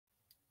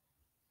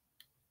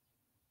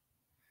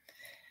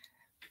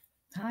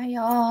Hi,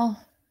 y'all.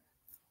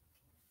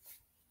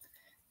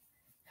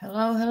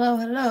 Hello, hello,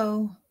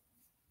 hello.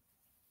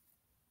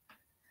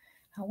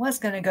 I was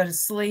going to go to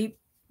sleep,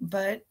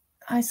 but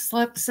I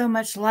slept so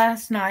much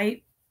last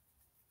night,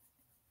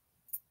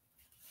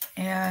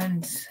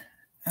 and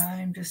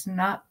I'm just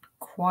not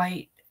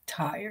quite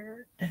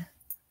tired.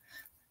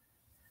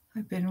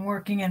 I've been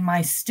working in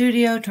my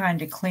studio trying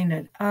to clean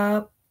it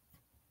up.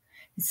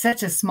 It's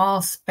such a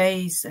small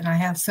space, and I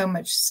have so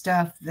much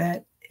stuff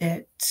that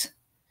it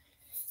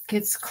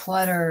gets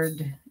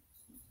cluttered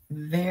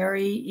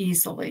very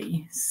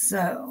easily.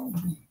 So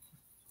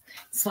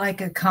it's like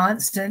a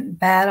constant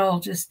battle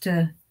just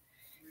to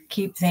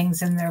keep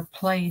things in their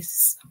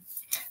place.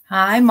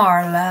 Hi,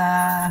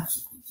 Marla.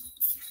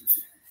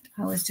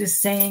 I was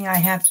just saying I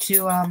have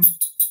to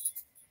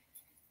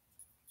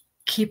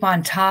keep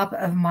on top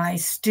of my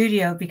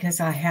studio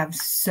because I have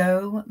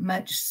so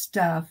much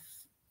stuff.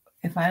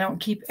 If I don't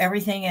keep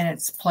everything in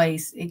its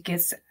place, it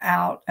gets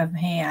out of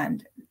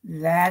hand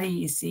that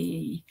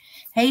easy.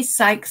 Hey,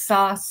 Psych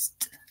Sauce.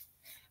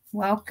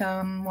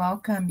 Welcome,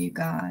 welcome, you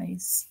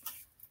guys.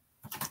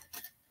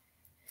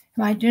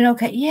 Am I doing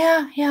okay?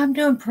 Yeah, I'm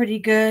doing pretty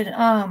good.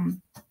 I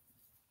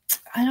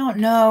don't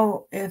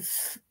know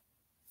if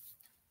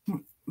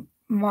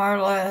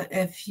Marla,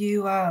 if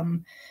you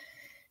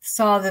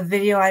saw the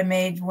video I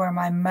made where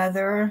my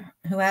mother,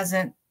 who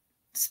hasn't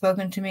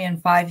spoken to me in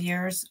 5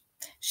 years,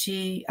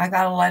 I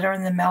got a letter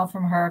in the mail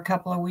from her a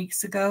couple of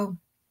weeks ago.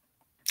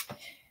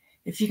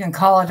 If you can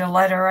call it a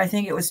letter, I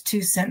think it was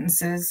 2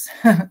 sentences.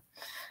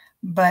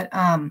 But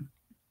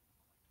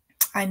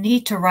I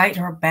need to write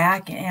her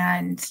back,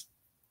 and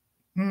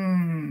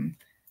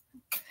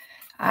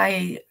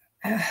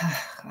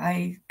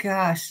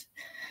gosh,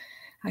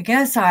 I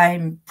guess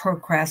I'm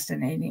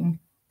procrastinating,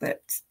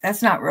 but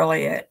that's not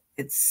really it.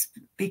 It's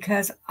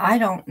because I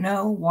don't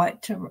know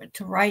what to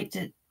write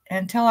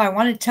until I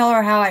want to tell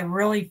her how I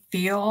really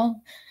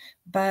feel,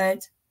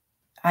 but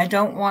I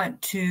don't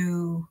want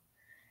to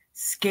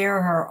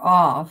scare her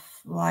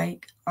off.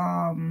 Like,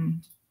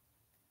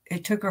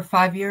 it took her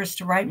 5 years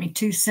to write me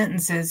 2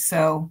 sentences,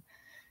 so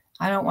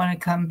I don't want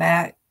to come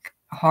back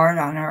hard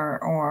on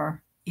her,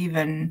 or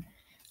even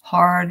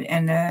hard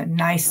in a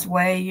nice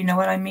way, you know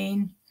what I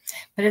mean?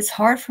 But it's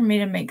hard for me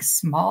to make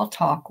small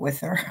talk with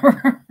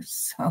her,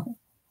 so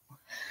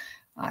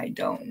I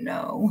don't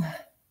know.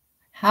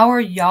 How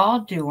are y'all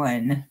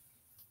doing?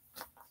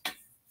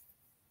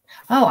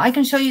 Oh, I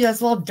can show you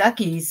those little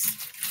duckies.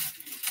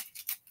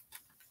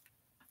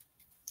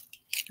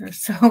 They're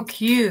so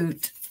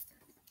cute.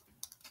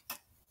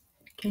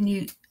 Can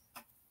you...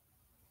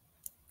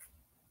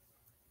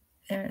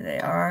 There they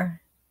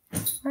are.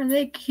 Are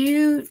they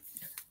cute?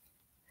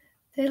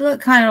 They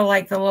look kind of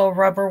like the little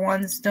rubber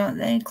ones, don't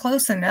they?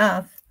 Close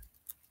enough.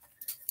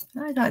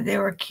 I thought they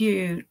were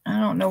cute. I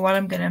don't know what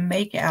I'm going to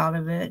make out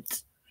of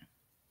it.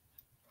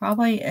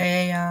 Probably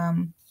a,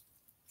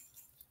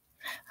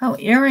 oh,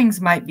 earrings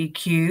might be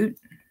cute.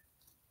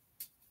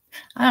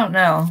 I don't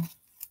know.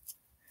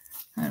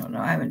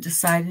 I haven't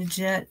decided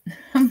yet.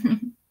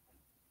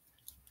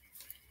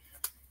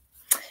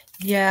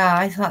 Yeah,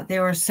 I thought they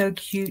were so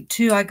cute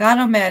too. I got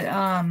them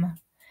at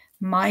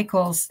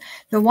Michael's.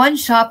 The one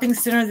shopping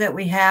center that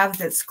we have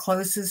that's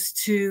closest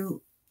to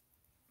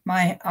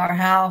our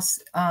house,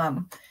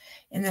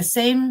 in the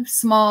same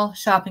small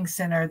shopping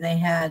center, they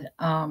had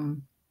a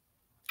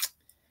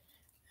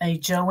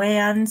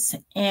Joann's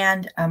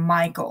and a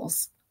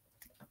Michael's.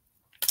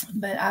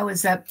 But I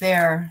was up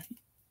there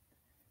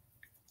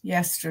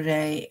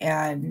yesterday,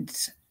 and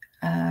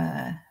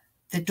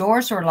the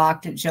doors were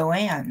locked at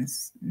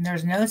Joann's.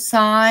 There's no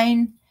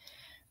sign,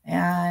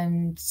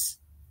 and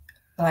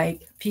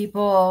like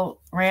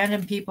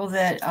random people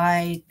that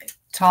I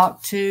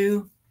talked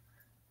to,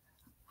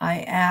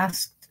 I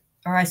asked,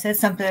 or I said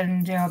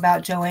something,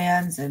 about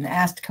Joann's, and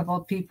asked a couple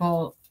of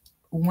people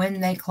when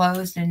they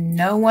closed, and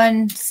no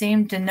one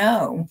seemed to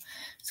know.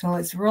 So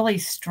it's really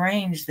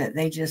strange that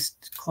they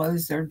just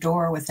closed their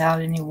door without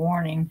any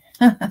warning.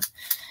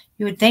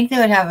 You would think they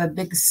would have a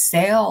big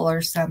sale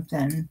or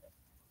something.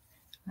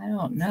 I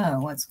don't know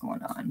what's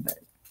going on, but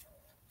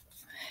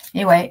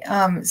anyway,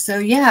 so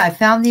yeah, I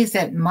found these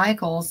at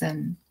Michael's,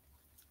 and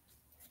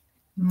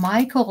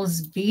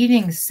Michael's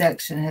beading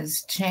section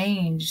has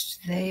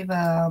changed. They've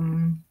got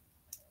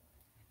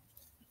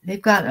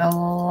a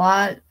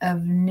lot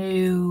of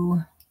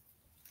new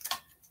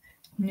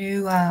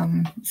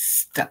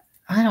stuff.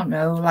 I don't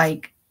know,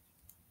 like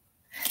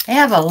they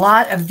have a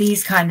lot of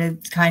these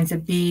kinds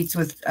of beads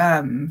with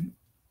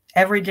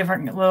every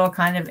different little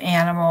kind of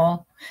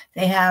animal.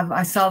 They have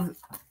a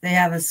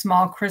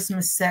small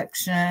Christmas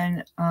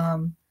section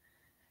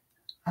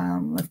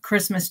with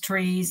Christmas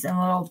trees and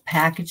little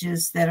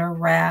packages that are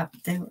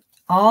wrapped.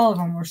 All of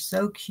them were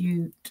so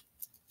cute.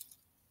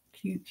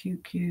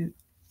 Cute.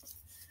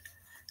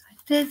 I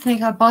did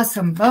think I bought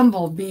some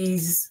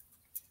bumblebees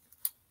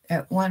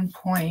at one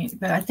point,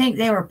 but I think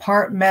they were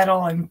part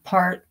metal and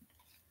part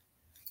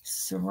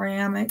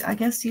ceramic. I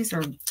guess these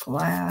are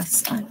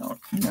glass. I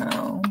don't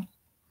know.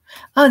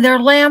 Oh, they're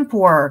lamp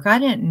work. I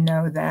didn't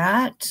know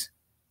that.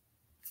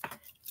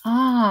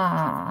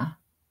 Ah,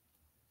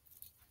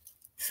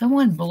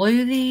 someone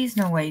blew these?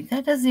 No, wait,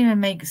 that doesn't even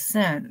make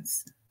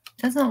sense.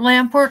 Doesn't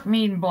lamp work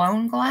mean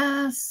blown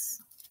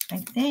glass? I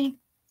think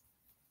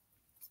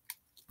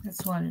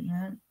that's what it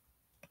meant.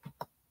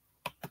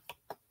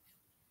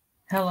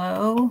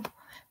 Hello?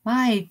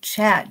 My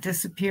chat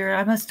disappeared.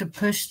 I must have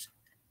pushed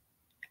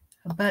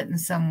a button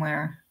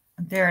somewhere.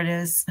 There it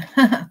is.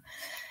 The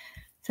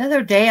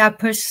other day I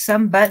pushed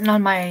some button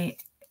on my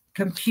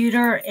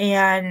computer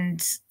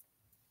and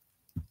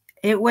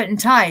it wouldn't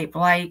type.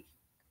 Like,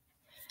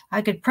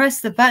 I could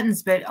press the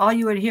buttons, but all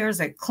you would hear is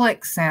a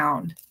click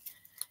sound.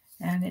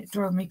 And it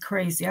drove me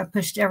crazy. I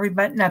pushed every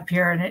button up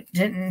here and it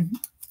didn't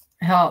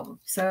help.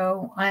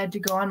 So I had to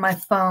go on my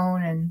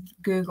phone and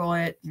Google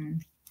it.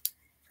 And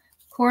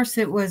of course,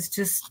 it was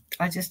just,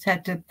 I just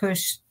had to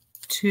push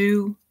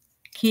 2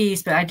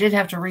 keys, but I did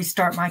have to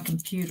restart my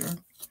computer.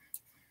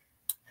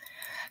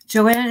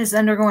 Joanna is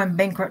undergoing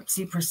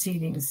bankruptcy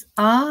proceedings.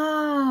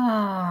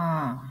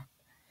 Ah,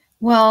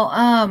 well,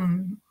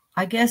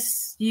 I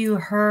guess you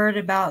heard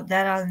about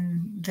that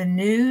on the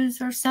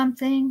news or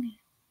something.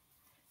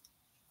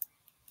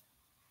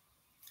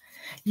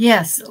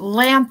 Yes,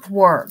 lamp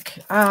work.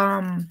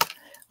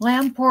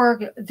 Lamp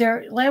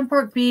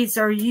work beads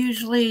are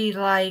usually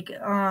like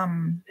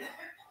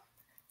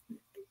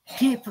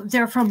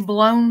they're from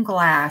blown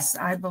glass,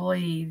 I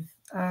believe.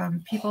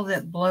 People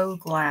that blow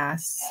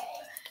glass.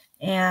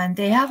 And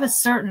they have a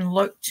certain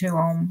look to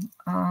them.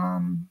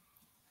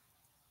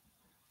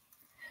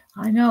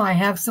 I know I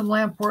have some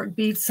lamp work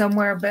beads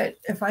somewhere, but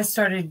if I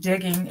started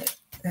digging,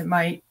 I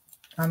might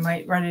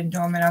run into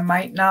them and I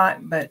might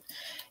not. But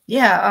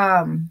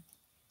yeah,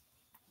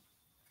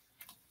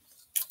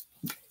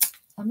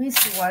 let me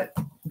see what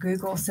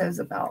Google says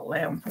about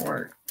lamp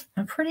work.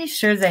 I'm pretty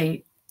sure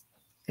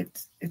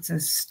it's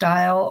a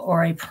style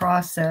or a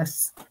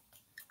process.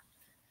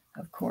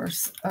 Of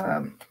course,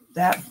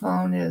 that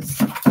phone is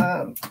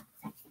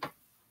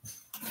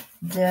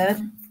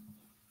dead.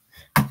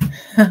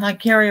 I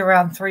carry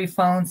around 3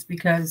 phones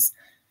because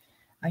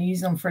I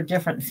use them for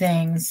different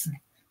things.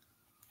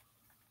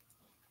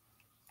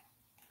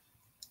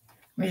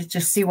 Let me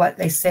just see what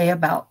they say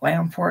about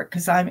lamp work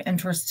because I'm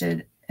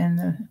interested in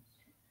the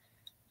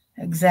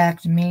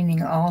exact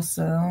meaning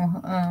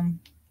also.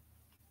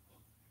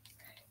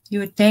 You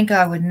would think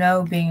I would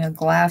know being a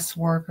glass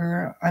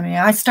worker. I mean,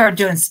 I started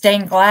doing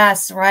stained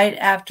glass right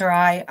after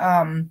I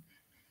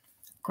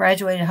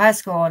graduated high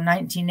school in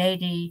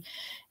 1980.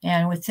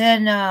 And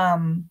within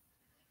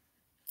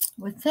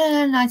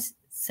I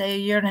say a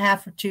year and a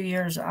half or 2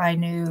 years, I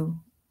knew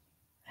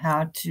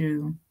how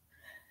to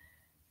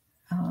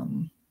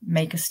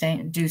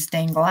do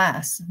stained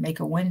glass, make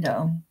a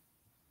window.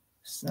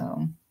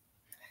 So,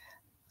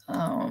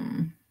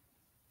 lamp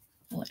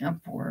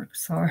work,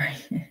 sorry.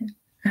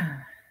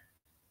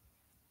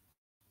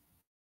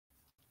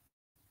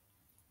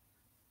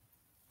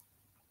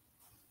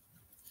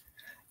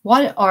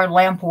 What are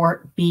lamp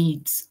work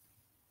beads?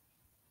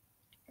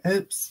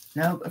 Oops,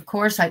 no, of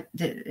course it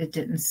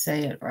didn't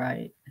say it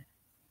right.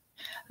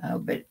 Oh,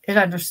 but it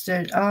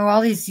understood. Oh, all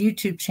these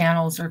YouTube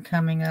channels are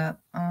coming up.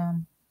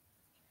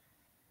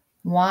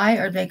 Why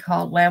are they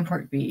called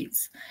lampwork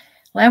beads?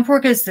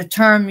 Lampwork is the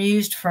term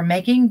used for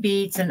making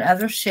beads and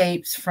other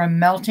shapes from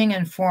melting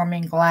and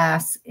forming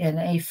glass in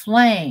a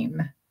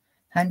flame.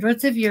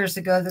 Hundreds of years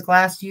ago, the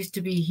glass used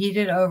to be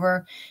heated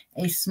over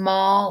a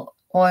small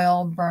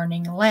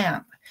oil-burning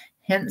lamp,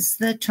 hence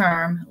the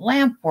term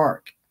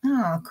lampwork.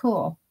 Oh,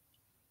 cool.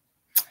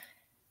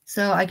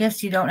 So I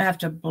guess you don't have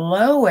to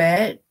blow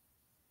it.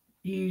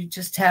 You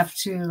just have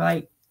to,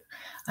 like,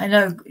 I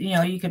know,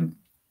 you can,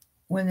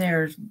 when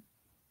they're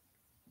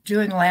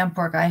doing lamp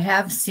work, I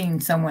have seen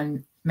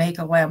someone make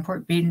a lamp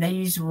work bead, and they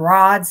use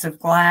rods of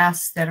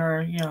glass that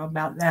are,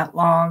 about that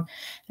long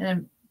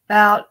and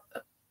about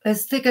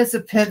as thick as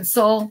a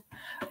pencil,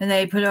 and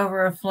they put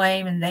over a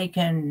flame, and they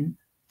can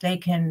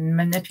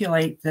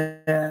manipulate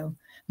the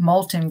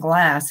molten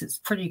glass. It's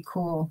pretty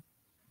cool.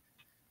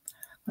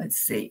 Let's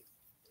see.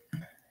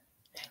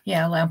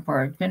 Yeah, lamp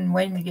work. Been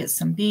waiting to get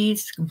some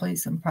beads to complete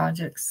some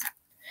projects,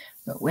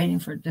 but waiting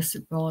for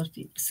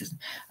disability decision.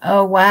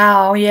 Oh,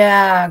 wow.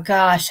 Yeah,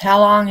 gosh. How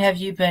long have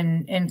you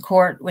been in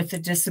court with the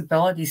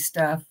disability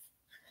stuff?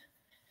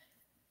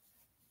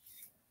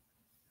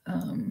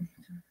 Kind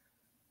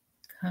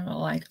of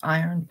like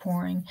iron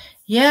pouring.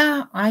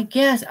 Yeah, I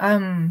guess.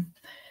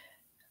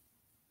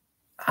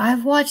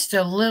 I've watched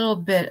a little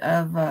bit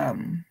of,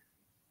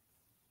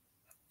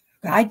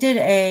 I did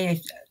a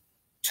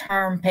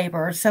term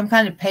paper or some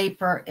kind of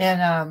paper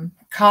in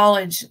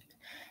college,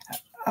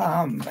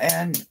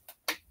 and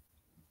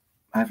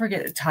I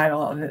forget the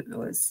title of it.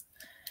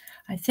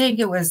 I think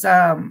it was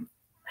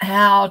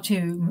how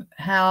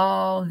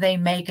they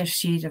make a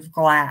sheet of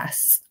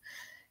glass,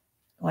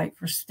 like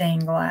for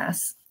stained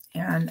glass.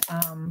 And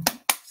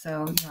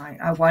so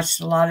I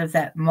watched a lot of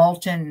that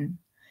molten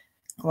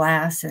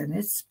glass, and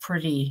it's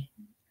pretty,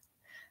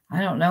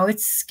 I don't know,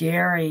 it's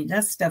scary.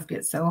 That stuff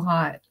gets so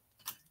hot.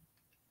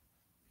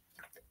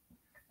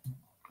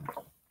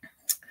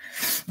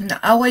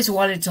 I always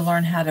wanted to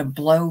learn how to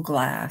blow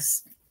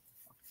glass,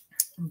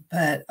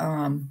 but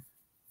I'm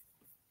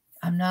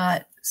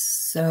not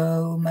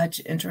so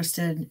much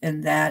interested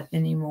in that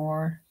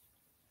anymore.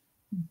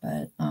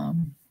 But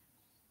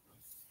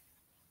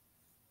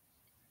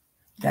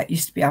that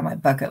used to be on my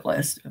bucket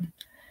list.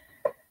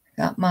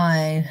 Got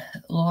my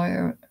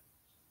lawyer,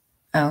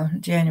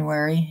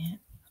 January,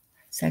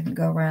 second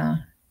go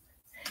round.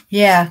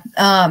 Yeah,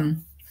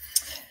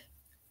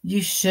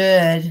 you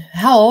should.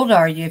 How old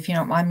are you, if you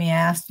don't mind me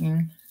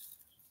asking?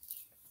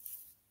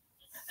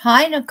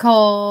 Hi,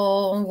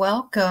 Nicole.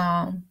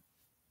 Welcome.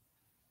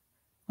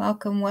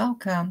 Welcome,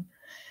 welcome.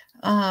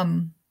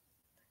 I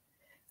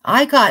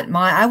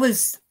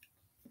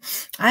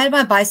had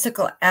my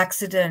bicycle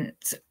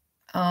accident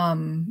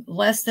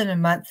less than a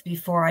month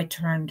before I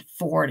turned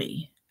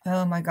 40.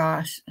 Oh my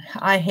gosh.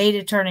 I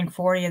hated turning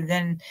 40, and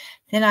then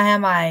I had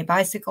my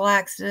bicycle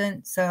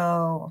accident.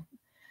 So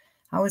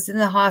I was in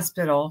the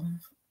hospital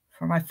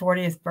for my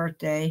 40th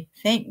birthday.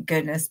 Thank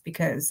goodness,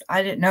 because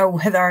I didn't know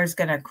whether I was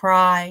going to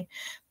cry,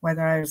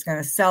 whether I was going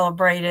to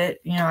celebrate it.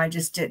 You know, I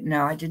just didn't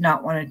know. I did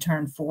not want to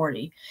turn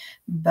 40.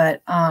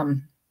 But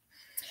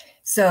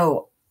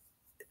so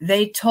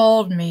they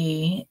told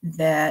me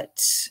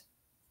that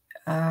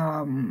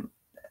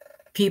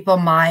people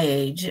my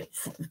age,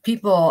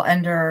 people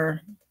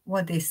under,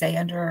 what they say,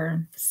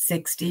 under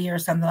 60 or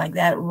something like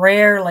that,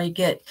 rarely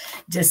get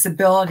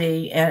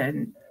disability.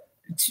 And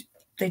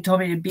they told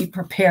me to be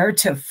prepared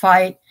to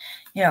fight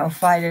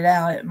it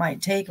out. It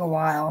might take a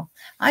while.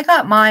 I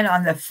got mine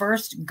on the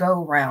first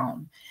go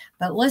round,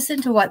 but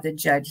listen to what the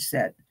judge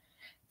said.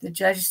 The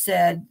judge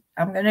said,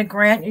 I'm going to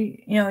grant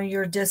you,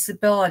 your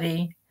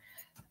disability,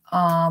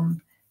 but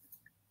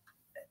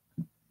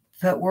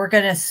we're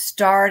going to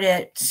start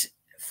it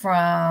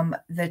from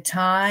the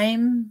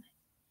time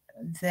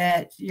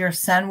that your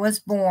son was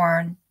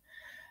born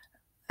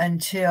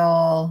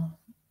until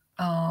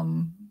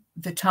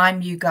the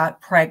time you got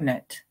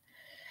pregnant.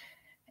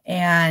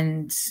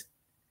 And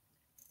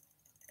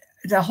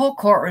the whole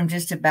courtroom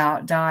just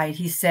about died.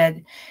 He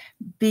said,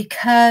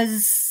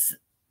 because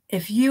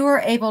if you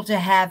are able to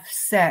have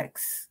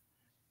sex,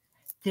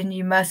 then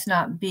you must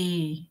not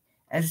be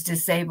as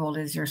disabled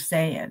as you're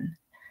saying.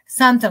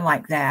 Something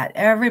like that.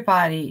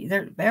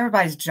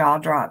 Everybody's jaw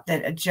dropped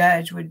that a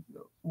judge would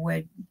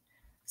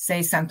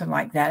say something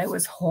like that. It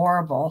was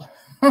horrible.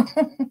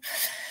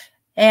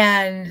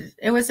 And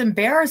it was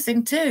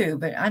embarrassing too.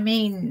 But I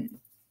mean,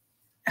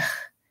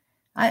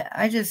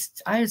 I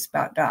just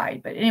about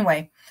died. But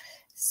anyway,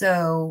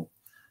 so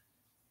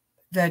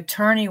the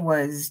attorney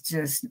was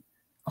just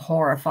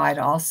horrified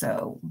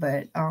also.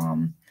 But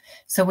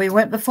so we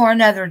went before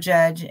another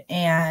judge,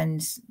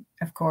 and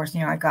of course,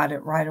 I got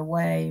it right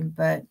away.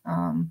 But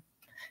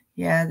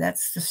yeah,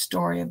 that's the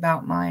story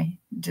about my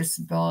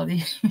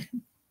disability.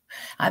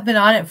 I've been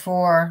on it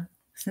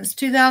since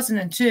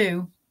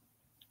 2002.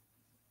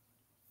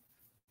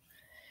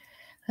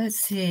 Let's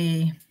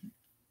see.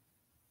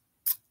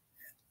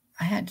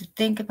 I had to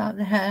think about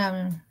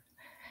that.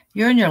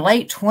 You're in your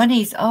late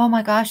 20s. Oh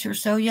my gosh, you're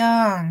so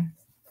young.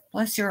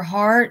 Bless your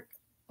heart.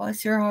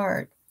 Bless your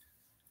heart.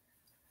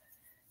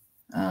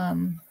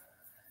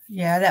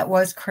 Yeah, that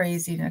was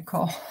crazy,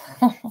 Nicole.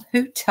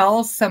 Who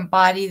tells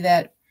somebody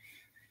that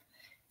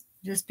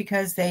just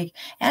because and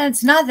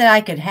it's not that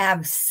I could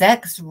have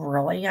sex,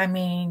 really. I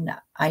mean,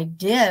 I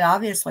did,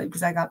 obviously,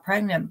 because I got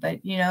pregnant.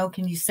 But,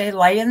 can you say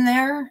laying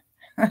there?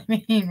 I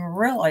mean,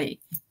 really?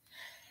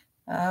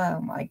 Oh,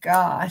 my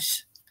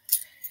gosh.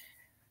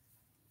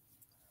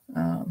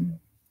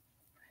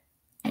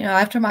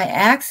 After my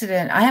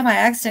accident, I had my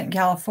accident in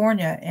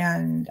California,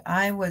 and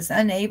I was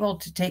unable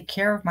to take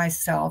care of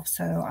myself.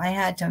 So I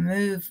had to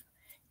move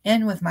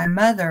in with my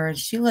mother, and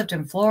she lived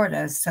in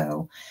Florida.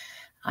 So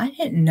I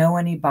didn't know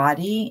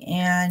anybody,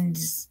 and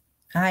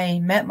I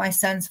met my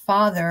son's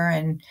father,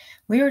 and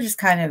we were just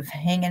kind of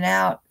hanging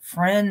out,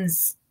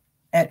 friends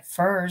at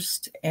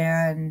first.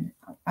 And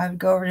I would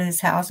go over to his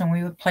house, and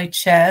we would play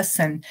chess.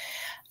 And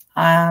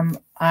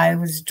I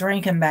was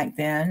drinking back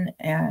then,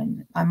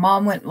 and my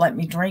mom wouldn't let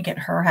me drink at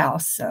her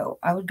house. So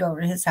I would go over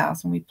to his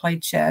house, and we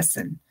played chess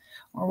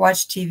or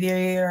watch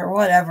TV or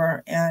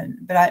whatever.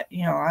 But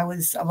I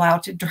was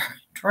allowed to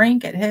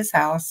drink at his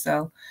house.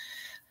 So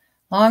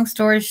long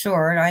story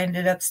short, I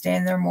ended up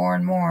staying there more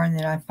and more. And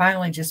then I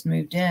finally just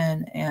moved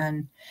in,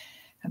 and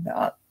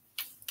about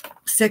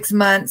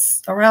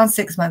around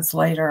 6 months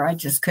later, I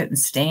just couldn't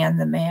stand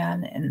the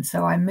man. And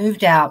so I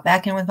moved out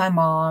back in with my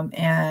mom,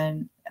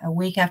 and a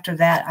week after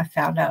that, I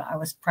found out I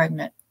was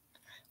pregnant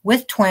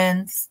with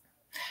twins,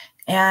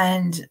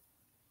 and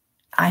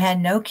I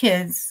had no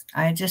kids.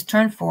 I had just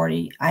turned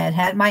 40. I had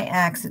had my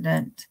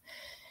accident,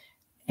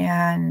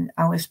 and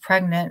I was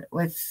pregnant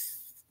with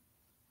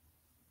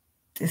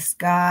this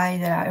guy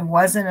that I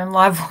wasn't in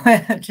love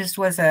with. It just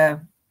was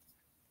a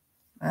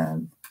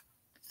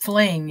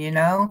fling,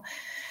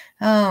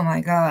 Oh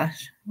my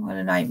gosh, what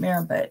a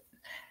nightmare. But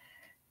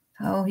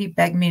he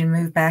begged me to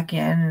move back in,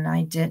 and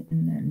I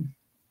didn't. And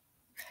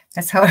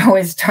that's how it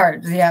always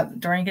starts. Yeah,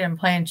 drinking and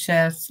playing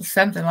chess,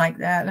 something like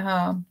that,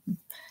 huh?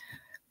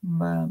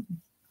 But,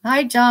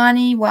 hi,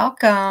 Johnny.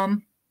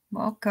 Welcome.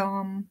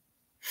 Welcome.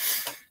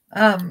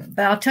 But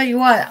I'll tell you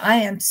what, I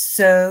am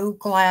so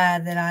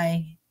glad that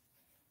I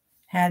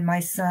had my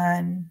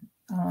son.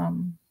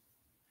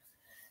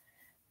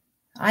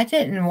 I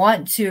didn't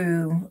want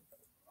to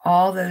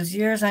all those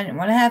years. I didn't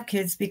want to have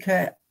kids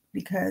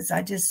because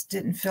I just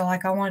didn't feel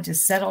like I wanted to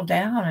settle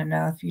down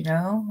enough, you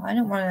know. I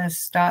didn't want to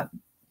stop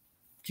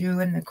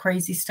doing the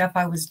crazy stuff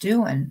I was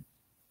doing.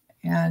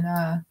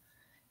 And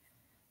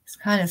it's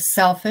kind of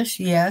selfish,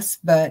 yes,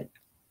 but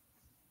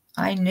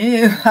I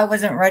knew I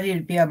wasn't ready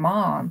to be a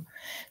mom.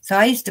 So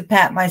I used to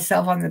pat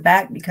myself on the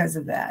back because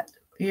of that.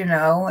 You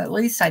know, at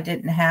least I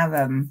didn't have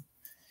an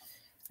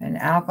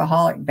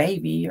alcoholic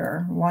baby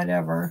or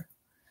whatever.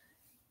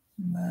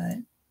 But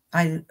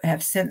I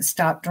have since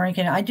stopped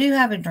drinking. I do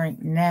have a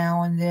drink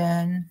now and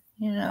then,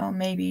 you know,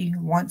 maybe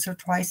once or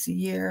twice a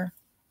year.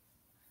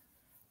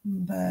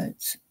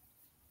 But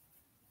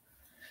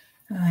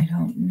I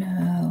don't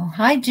know.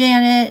 Hi,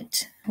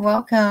 Janet.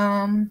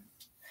 Welcome.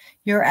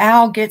 Your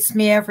owl gets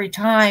me every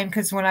time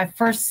because when I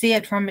first see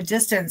it from a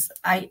distance,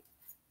 I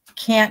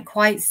can't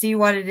quite see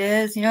what it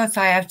is, you know,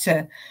 so I have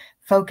to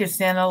focus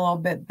in a little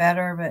bit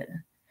better. But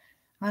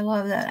I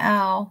love that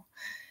owl.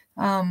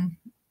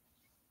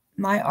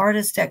 My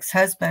artist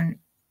ex-husband,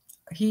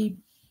 he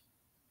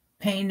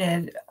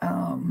painted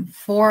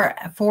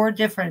four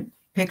different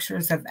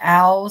pictures of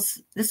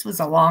owls. This was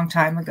a long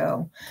time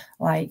ago,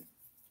 like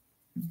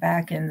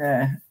back in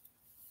the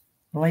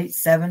late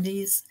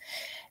 70s.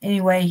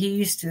 Anyway, he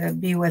used to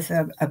be with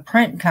a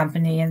print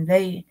company, and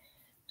they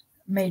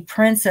made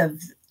prints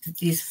of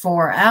these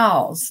four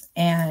owls.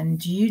 And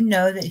do you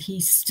know that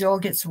he still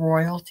gets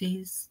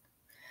royalties?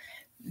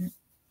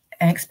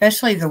 And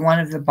especially the one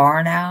of the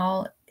barn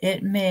owl,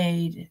 it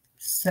made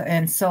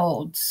and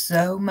sold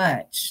so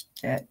much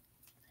that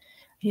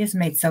he has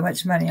made so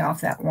much money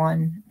off that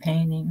one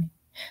painting.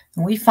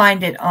 And we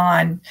find it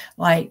on,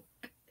 like,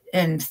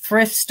 in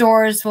thrift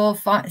stores. We'll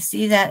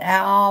see that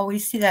owl. We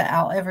see that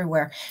owl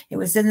everywhere. It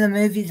was in the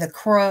movie The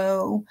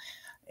Crow.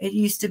 It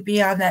used to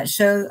be on that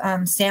show,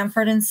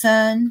 Sanford and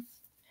Son.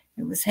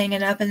 It was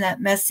hanging up in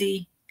that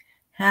messy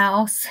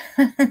house.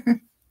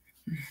 And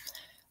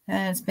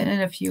it's been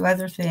in a few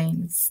other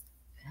things.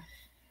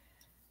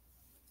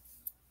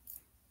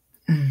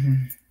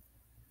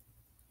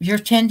 You're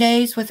 10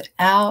 days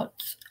without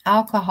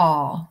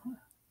alcohol,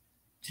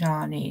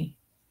 Johnny.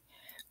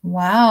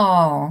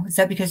 Wow. Is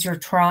that because you're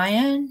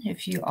trying?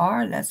 If you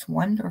are, that's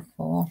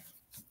wonderful.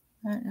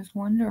 That is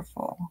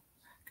wonderful.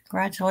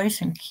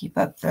 Congratulations. Keep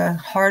up the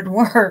hard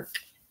work.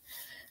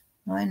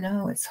 I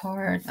know it's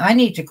hard. I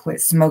need to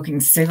quit smoking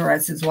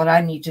cigarettes is what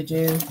I need to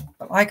do.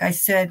 But like I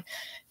said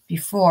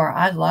before,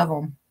 I love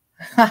them.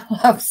 I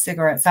love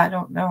cigarettes. I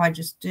don't know. I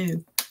just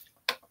do.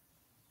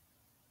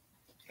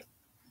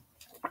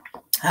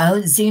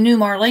 Oh, Xenu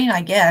Marlene,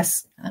 I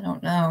guess. I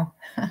don't know.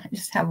 I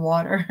just have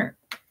water.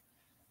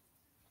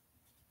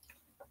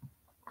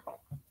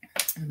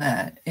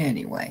 But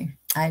anyway,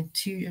 I had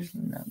 2 years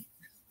with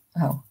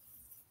no.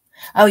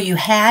 Oh, you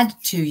had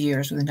 2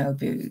 years with no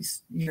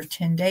booze. You're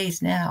 10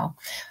 days now.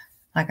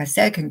 Like I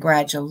said,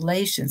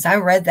 congratulations. I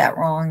read that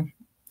wrong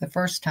the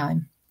first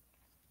time.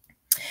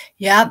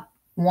 Yep,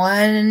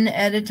 one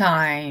at a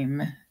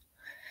time.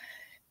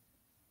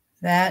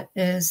 That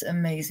is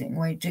amazing.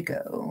 Way to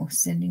go.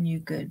 Sending you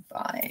good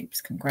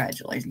vibes.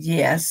 Congratulations.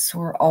 Yes,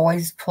 we're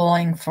always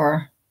pulling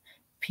for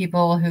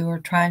people who are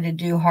trying to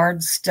do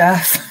hard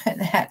stuff. And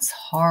that's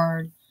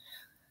hard.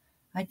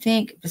 I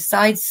think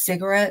besides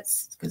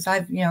cigarettes, because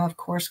I've, you know, of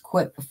course,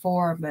 quit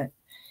before, but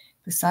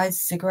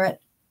besides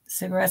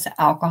cigarettes,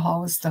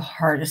 alcohol is the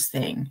hardest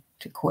thing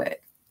to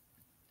quit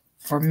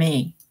for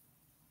me.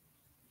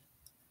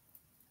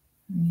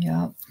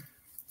 Yep.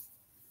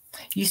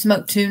 You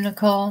smoke too,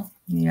 Nicole?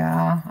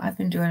 Yeah, I've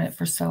been doing it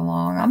for so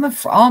long. I'm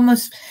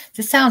almost,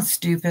 this sounds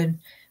stupid,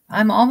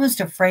 I'm almost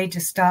afraid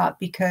to stop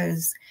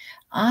because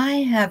I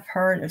have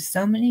heard of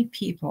so many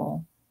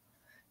people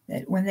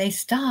that when they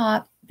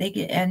stop, they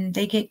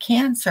get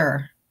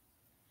cancer.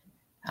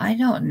 I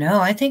don't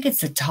know. I think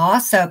it's a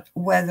toss-up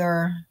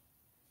whether,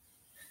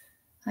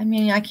 I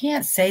mean, I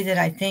can't say that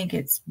I think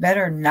it's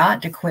better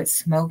not to quit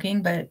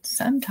smoking, but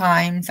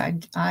sometimes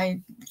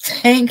I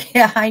think,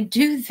 yeah, I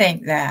do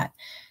think that.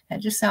 That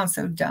just sounds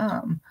so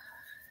dumb.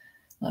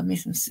 Love me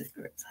some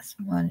cigarettes. I just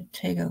want to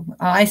take a,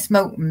 I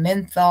smoke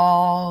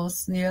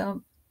menthols. Yep.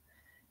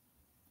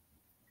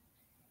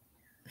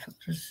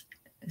 Filters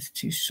is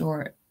too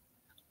short.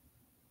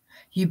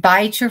 You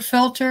bite your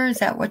filter? Is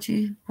that what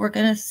you were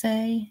going to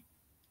say?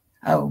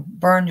 Oh,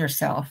 burn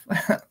yourself.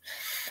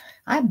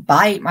 I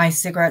bite my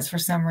cigarettes for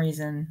some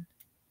reason.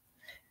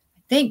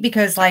 I think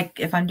because, like,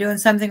 if I'm doing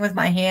something with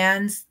my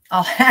hands,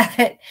 I'll have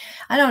it.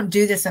 I don't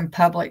do this in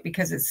public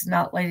because it's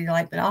not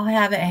ladylike, but I'll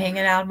have it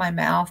hanging out of my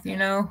mouth, you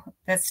know.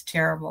 That's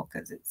terrible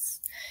because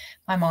it's,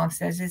 my mom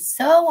says it's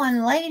so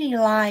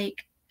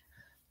unladylike.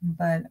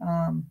 But,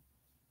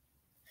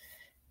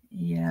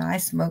 yeah, I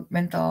smoke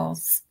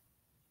menthols.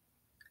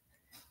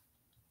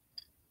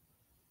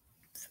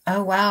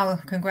 Oh, wow.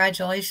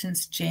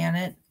 Congratulations,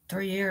 Janet.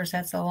 3 years.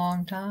 That's a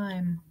long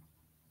time.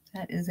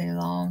 That is a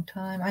long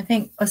time. I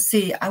think, let's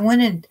see, I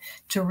went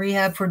into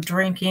rehab for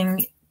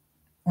drinking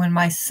when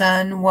my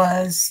son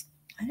was,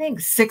 I think,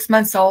 6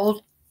 months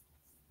old.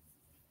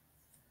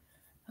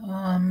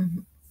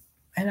 And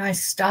I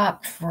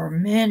stopped for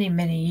many,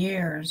 many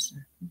years.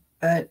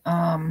 But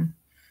I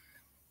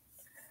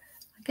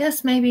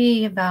guess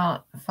maybe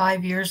about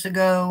 5 years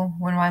ago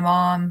when my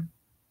mom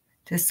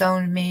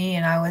disowned me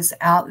and I was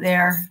out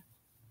there,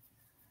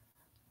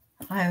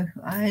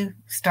 I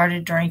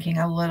started drinking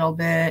a little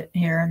bit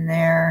here and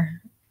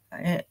there.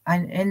 It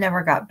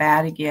never got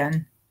bad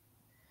again.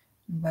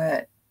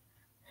 But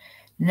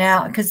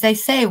now, because they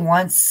say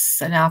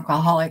once an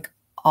alcoholic,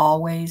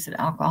 always an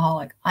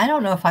alcoholic. I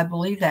don't know if I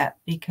believe that,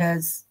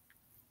 because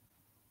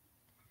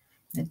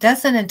it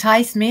doesn't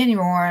entice me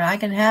anymore, and I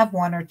can have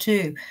one or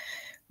two.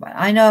 But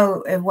I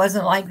know it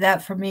wasn't like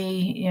that for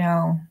me,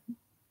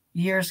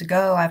 years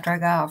ago after I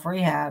got off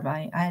rehab.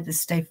 I had to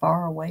stay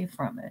far away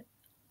from it.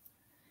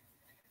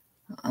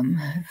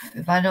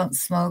 If I don't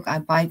smoke, I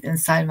bite the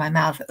inside of my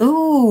mouth.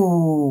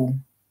 Ooh,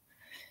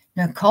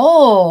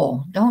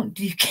 Nicole,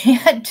 you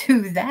can't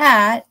do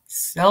that,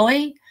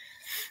 silly.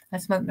 I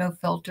smoke no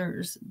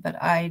filters, but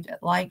I'd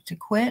like to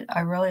quit.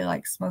 I really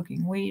like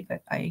smoking weed,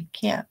 but I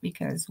can't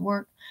because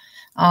work.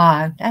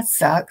 That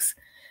sucks.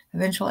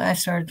 Eventually I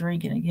started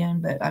drinking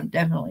again, but I'm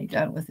definitely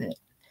done with it.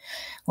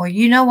 Well,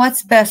 you know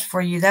what's best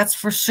for you, that's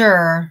for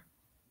sure.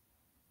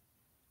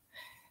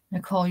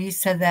 Nicole, you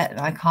said that,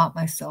 and I caught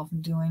myself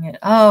doing it.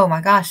 Oh,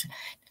 my gosh.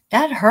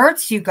 That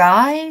hurts, you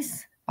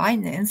guys.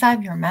 Biting the inside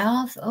of your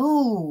mouth.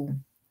 Oh,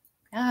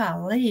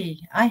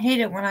 golly. I hate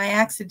it when I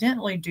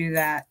accidentally do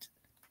that.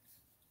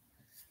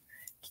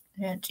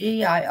 Yeah,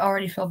 gee, I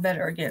already feel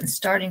better again.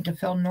 Starting to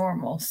feel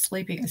normal.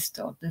 Sleeping is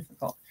still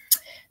difficult.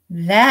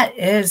 That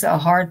is a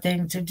hard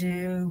thing to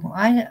do.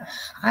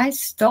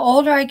 The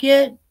older I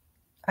get,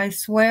 I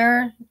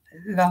swear,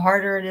 the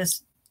harder it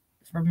is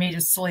for me to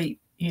sleep,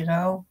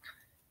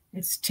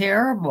 It's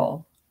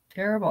terrible,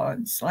 terrible.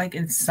 It's like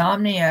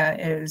insomnia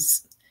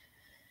is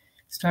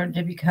starting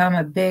to become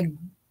a big,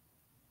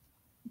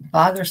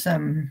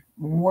 bothersome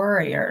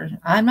worrier.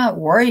 I'm not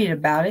worried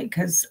about it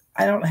because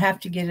I don't have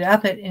to get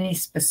up at any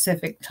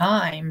specific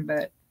time,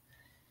 but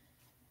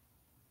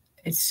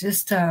it's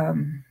just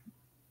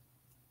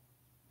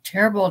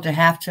terrible to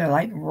have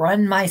to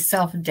run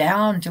myself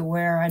down to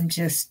where I'm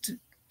just,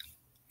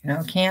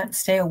 can't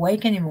stay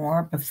awake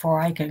anymore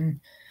before I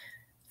can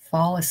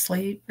fall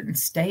asleep and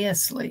stay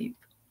asleep.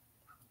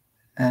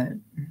 Kelly,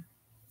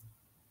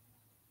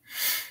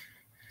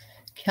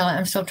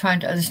 I'm still trying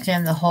to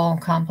understand the whole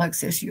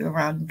complex issue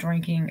around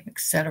drinking,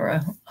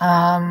 etc.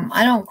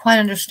 I don't quite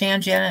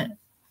understand, Janet.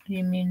 What do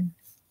you mean?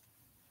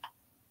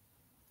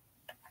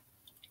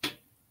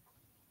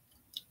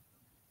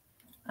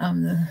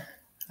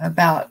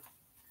 About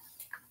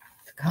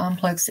the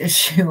complex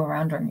issue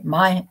around drinking.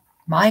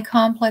 My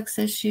complex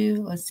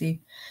issue, let's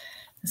see.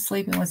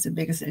 Sleeping was the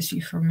biggest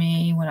issue for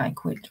me when I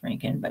quit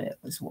drinking, but it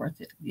was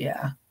worth it.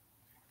 Yeah.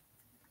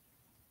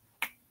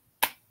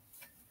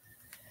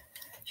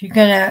 You're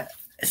gonna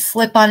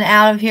slip on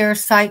out of here,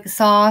 psych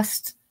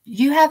sauced.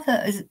 You have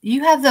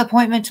the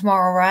appointment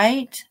tomorrow,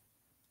 right?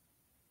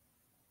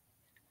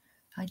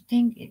 I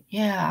think,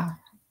 yeah.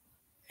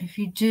 If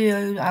you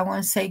do, I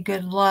want to say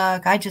good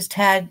luck. I just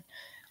had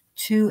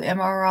 2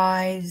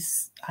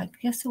 MRIs. I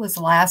guess it was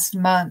last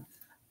month.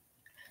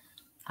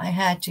 I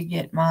had to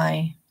get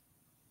my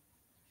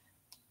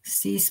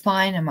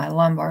C-spine and my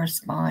lumbar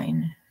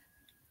spine.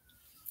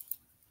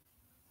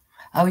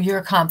 Oh, you're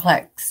a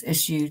complex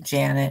issue,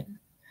 Janet.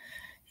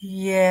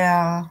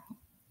 Yeah.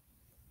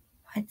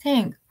 I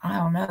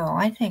don't know.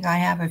 I think I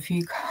have a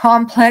few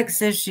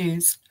complex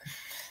issues.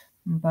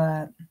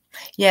 But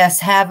yes,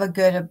 have a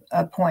good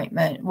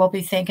appointment. We'll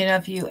be thinking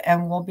of you,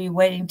 and we'll be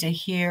waiting to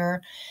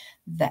hear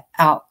the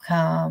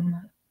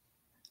outcome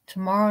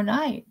tomorrow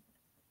night.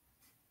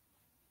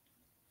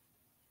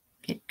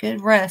 Get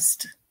good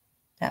rest.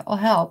 That will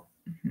help.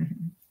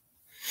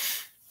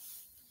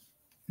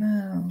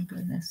 Oh,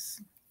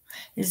 goodness.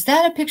 Is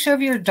that a picture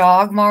of your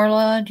dog,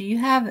 Marla? Do you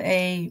have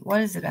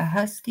what is it, a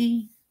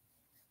husky?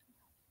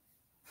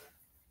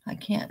 I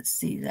can't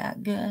see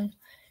that good.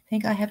 I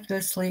think I have to go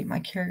to sleep. My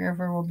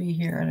caregiver will be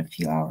here in a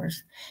few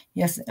hours.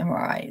 Yes,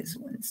 MRI is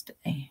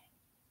Wednesday.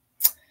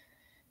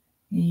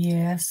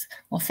 Yes.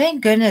 Well,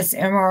 thank goodness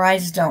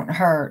MRIs don't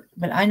hurt.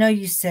 But I know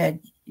you said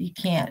you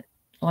can't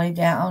lay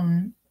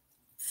down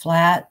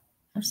flat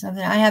or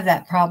something. I have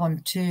that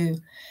problem too.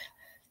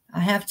 I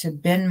have to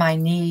bend my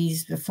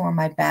knees before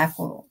my back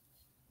will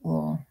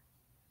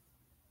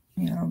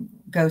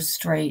go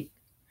straight.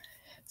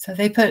 So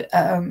they put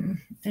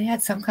they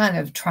had some kind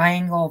of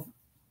triangle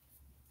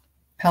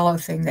pillow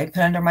thing they put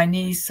under my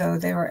knees, so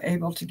they were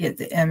able to get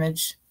the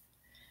image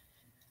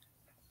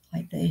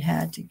like they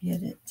had to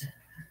get it.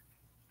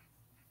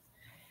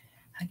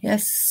 I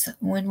guess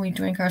when we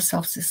drink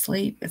ourselves to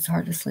sleep, it's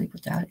hard to sleep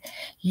without it.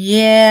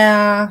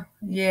 Yeah,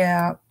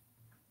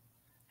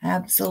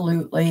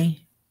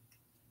 absolutely.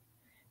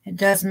 It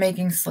does make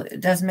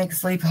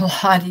sleep a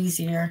lot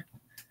easier.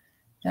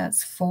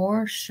 That's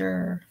for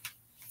sure.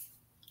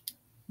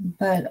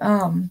 But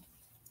I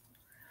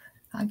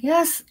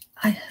guess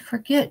I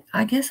forget.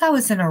 I guess I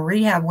was in a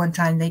rehab one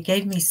time. They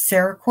gave me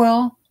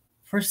Seroquel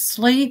for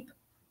sleep,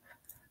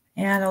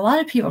 and a lot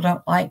of people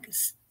don't like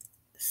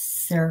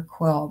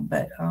Seroquel,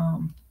 but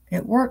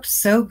it works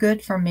so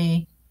good for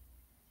me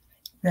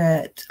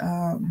that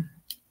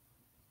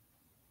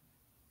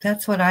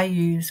that's what I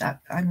use.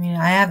 I mean,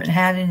 I haven't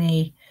had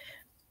any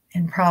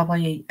in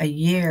probably a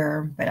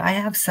year, but I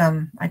have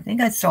some. I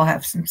think I still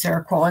have some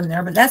Seroquel in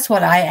there, but that's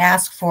what I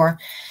ask for.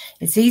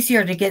 It's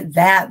easier to get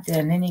that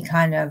than any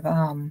kind of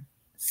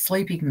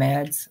sleeping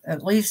meds,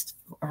 at least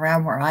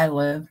around where I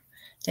live.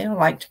 They don't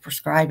like to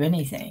prescribe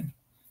anything.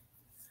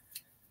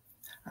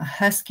 A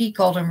husky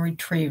golden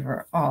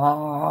retriever.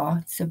 Oh,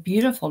 it's a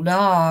beautiful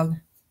dog.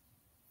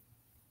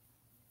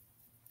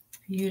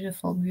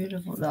 Beautiful,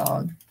 beautiful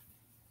dog.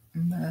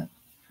 But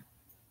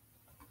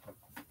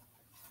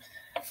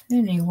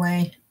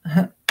anyway.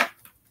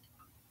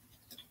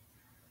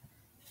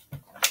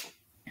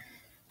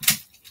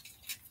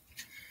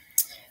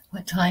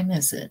 What time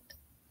is it?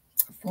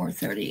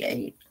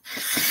 4:38.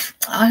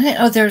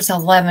 Oh, there's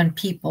 11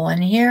 people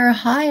in here.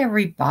 Hi,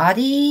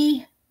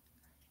 everybody.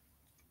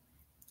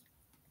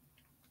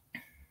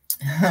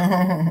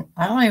 I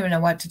don't even know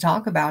what to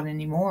talk about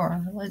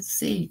anymore. Let's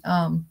see.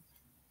 What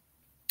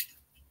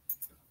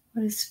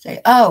is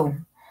today? Oh,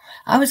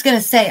 I was going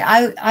to say,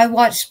 I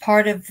watched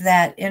part of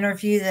that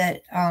interview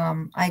that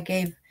I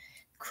gave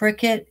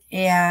Cricket,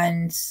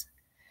 and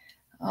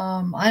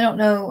I don't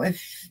know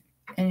if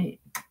any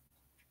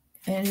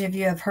of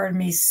you have heard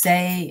me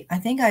say, I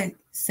think I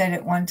said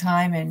it one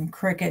time in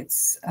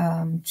Cricket's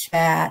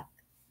chat,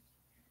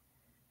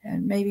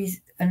 and maybe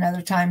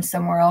another time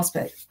somewhere else,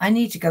 but I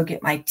need to go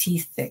get my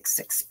teeth fixed,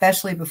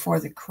 especially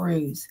before the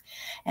cruise.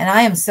 And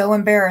I am so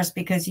embarrassed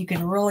because you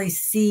can really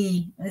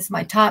see, this is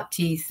my top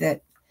teeth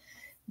that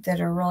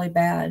are really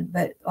bad.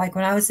 But like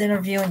when I was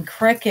interviewing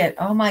Cricket,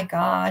 oh my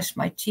gosh,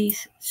 my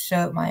teeth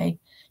showed, my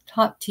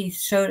top teeth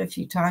showed a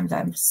few times.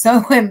 I'm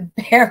so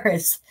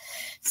embarrassed.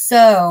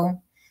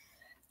 So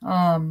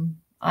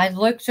I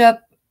looked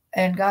up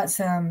and got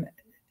some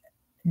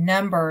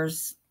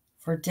numbers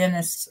for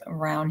dentists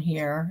around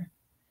here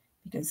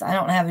because I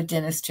don't have a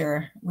dentist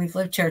here. We've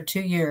lived here 2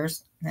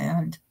 years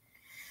and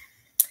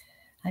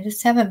I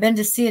just haven't been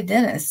to see a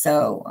dentist.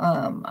 So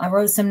I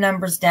wrote some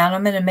numbers down.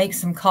 I'm going to make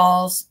some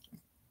calls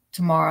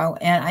tomorrow,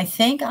 and I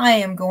think I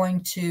am going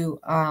to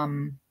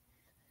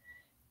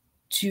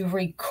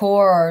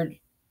record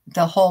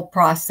the whole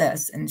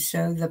process and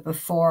show the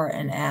before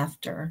and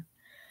after,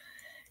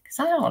 because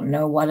I don't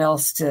know what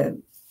else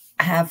to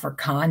have for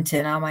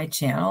content on my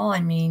channel.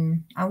 I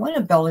mean, I want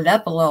to build it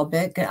up a little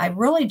bit. I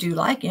really do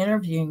like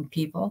interviewing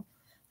people.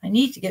 I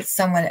need to get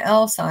someone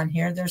else on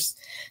here. There's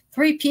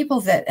 3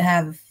 people that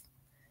have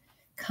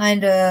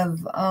kind of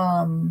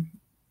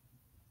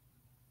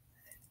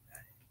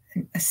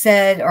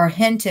said or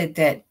hinted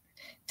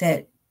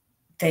that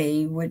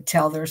they would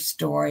tell their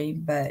story,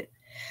 but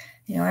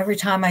you know, every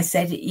time I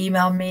say to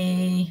email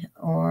me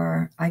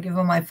or I give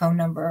them my phone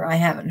number, I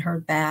haven't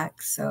heard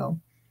back. So,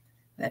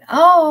 but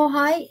oh,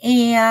 hi,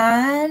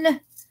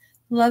 Anne.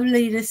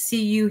 Lovely to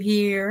see you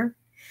here.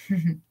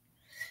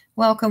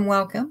 Welcome,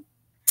 welcome.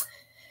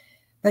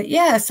 But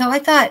yeah, so I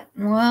thought,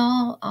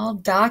 well, I'll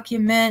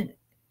document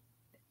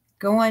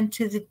going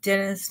to the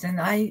dentist, and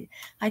I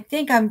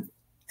think I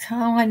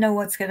know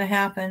what's going to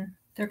happen.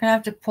 They're going to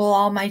have to pull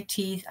all my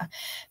teeth.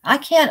 I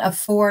can't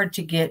afford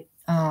to get,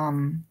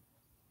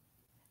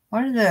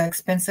 what are the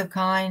expensive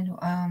kind?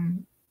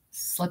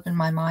 Slipping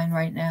my mind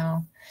right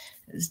now.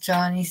 As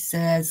Johnny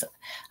says,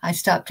 I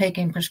stopped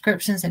taking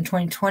prescriptions in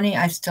 2020.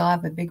 I still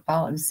have a big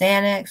bottle of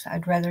Xanax.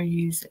 I'd rather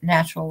use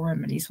natural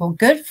remedies. Well,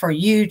 good for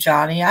you,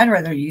 Johnny. I'd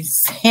rather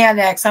use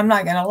Xanax. I'm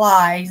not going to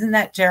lie. Isn't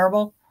that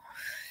terrible?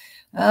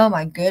 Oh,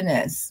 my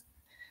goodness.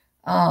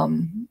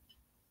 I'm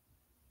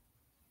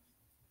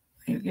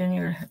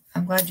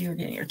glad you're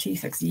getting your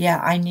teeth fixed. Yeah,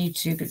 I need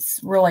to. It's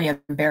really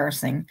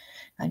embarrassing.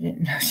 I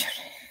didn't know.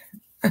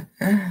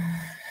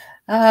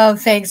 Oh,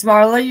 thanks,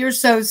 Marla. You're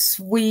so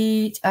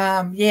sweet.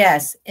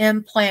 Yes,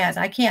 implant.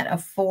 I can't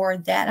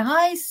afford that.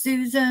 Hi,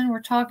 Susan.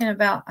 I'm talking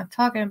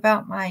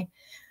about my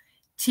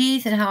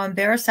teeth and how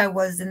embarrassed I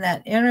was in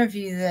that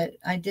interview that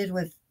I did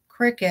with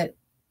Cricket.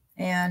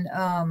 And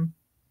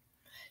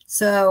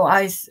so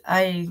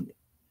I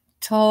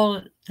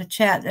told the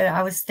chat that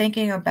I was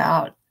thinking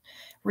about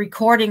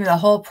recording the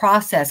whole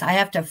process. I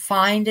have to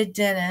find a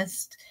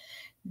dentist,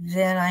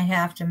 then I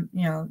have to,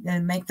 you know,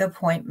 then make the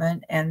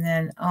appointment, and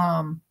then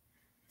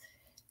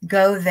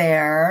go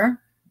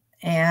there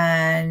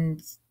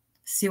and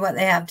see what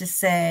they have to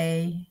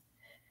say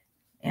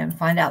and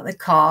find out the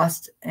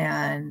cost,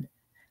 and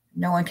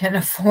no one can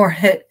afford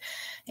it.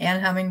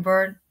 And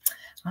Hummingbird,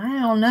 I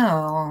don't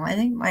know. I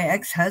think my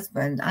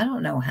ex-husband, I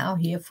don't know how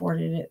he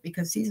afforded it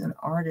because he's an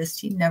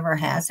artist. He never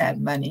has had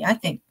money. I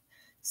think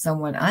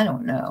someone, I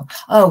don't know.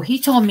 Oh, he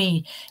told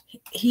me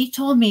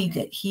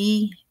that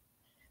he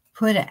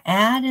put an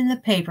ad in the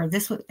paper.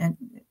 This was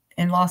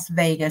in Las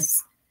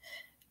Vegas.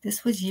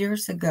 This was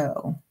years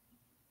ago.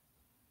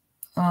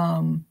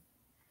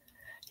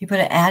 He put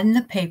an ad in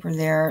the paper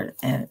there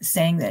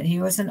saying that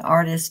he was an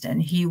artist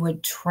and he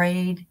would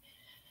trade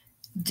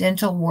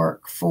dental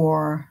work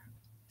for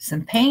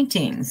some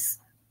paintings.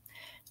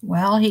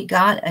 Well, he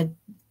got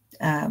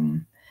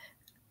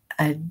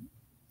a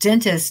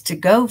dentist to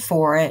go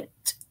for it,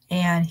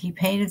 and he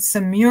painted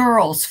some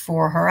murals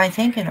for her, I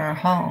think in her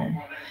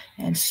home,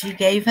 and she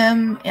gave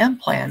him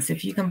implants,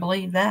 if you can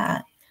believe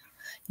that.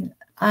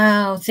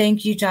 Oh,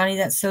 thank you, Johnny.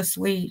 That's so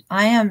sweet.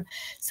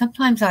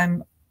 Sometimes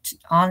I'm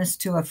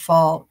honest to a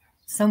fault.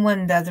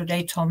 Someone the other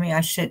day told me I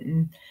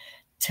shouldn't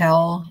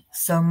tell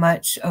so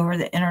much over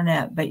the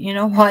internet, but you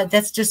know what?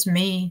 That's just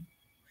me.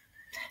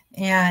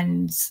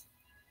 And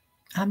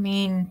I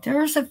mean,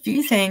 there's a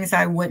few things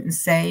I wouldn't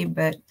say,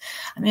 but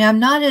I mean, I'm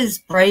not as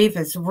brave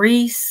as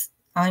Reese.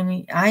 I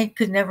mean, I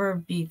could never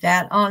be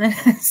that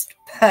honest,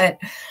 but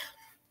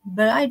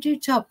I do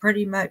tell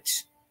pretty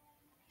much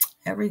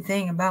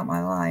everything about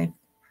my life.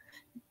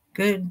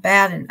 Good,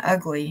 bad, and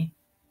ugly.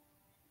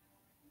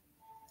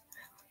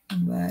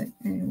 But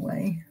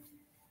anyway,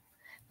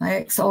 my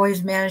ex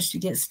always managed to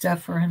get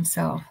stuff for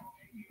himself.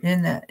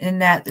 Isn't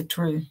that the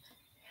truth?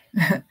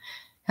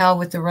 Hell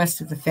with the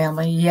rest of the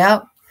family.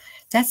 Yep.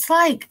 That's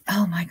like,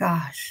 oh my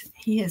gosh,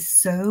 he is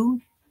so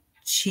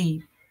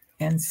cheap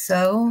and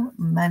so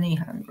money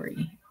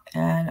hungry.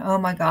 And oh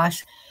my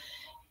gosh,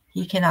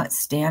 he cannot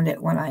stand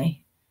it when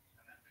I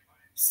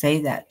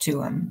say that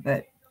to him.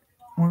 But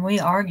when we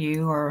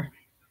argue, or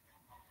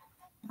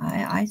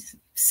I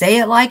say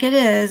it like it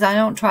is, I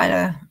don't try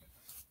to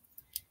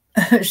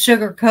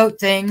sugarcoat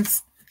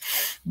things.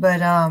 But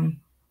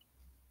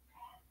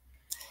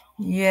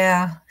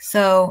yeah,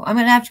 so I'm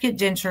gonna have to get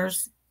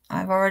dentures.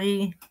 I've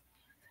already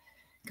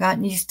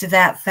gotten used to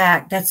that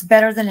fact. That's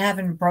better than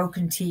having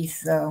broken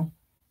teeth, though,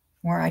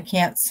 where I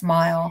can't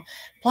smile.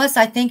 Plus,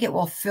 I think it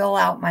will fill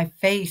out my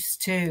face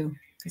too,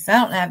 because I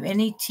don't have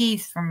any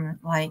teeth from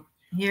like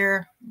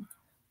here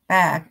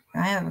back.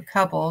 I have a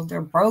couple.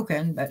 They're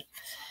broken, but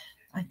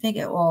I think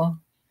it will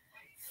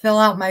fill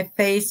out my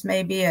face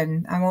maybe,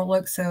 and I won't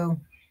look so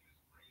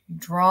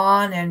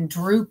drawn and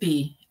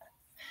droopy.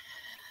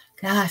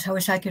 Gosh, I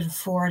wish I could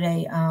afford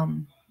a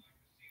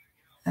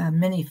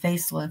mini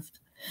facelift.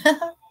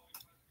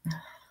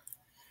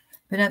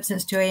 Been up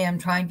since 2 a.m.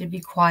 trying to be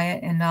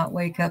quiet and not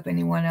wake up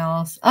anyone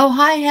else. Oh,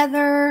 hi,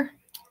 Heather.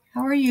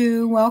 How are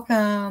you?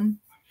 Welcome.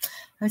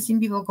 I've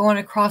seen people going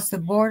across the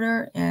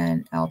border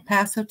in El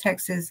Paso,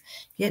 Texas,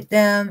 get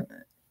them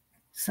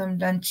some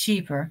done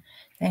cheaper.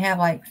 They have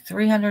like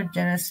 300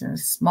 dentists in a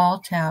small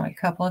town, a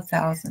couple of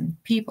thousand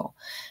people.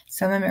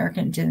 Some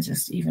American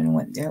dentists even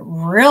went there.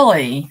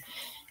 Really?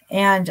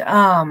 And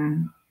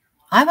I'm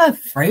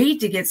afraid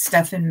to get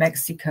stuff in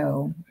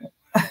Mexico.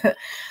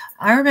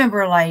 I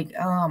remember like,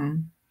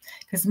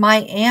 because my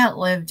aunt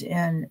lived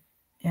in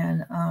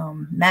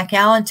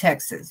McAllen,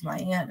 Texas, my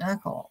aunt and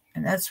uncle,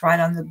 and that's right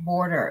on the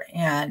border.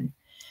 And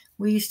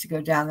we used to go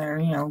down there,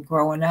 you know,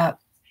 growing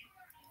up,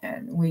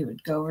 and we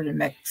would go over to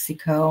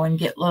Mexico and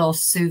get little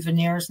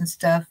souvenirs and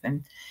stuff.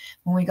 And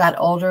when we got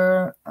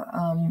older,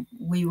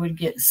 we would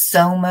get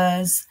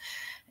somas,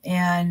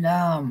 and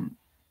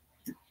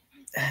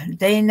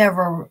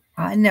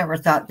I never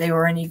thought they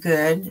were any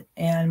good.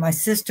 And my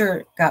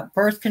sister got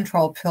birth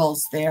control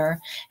pills there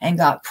and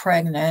got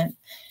pregnant.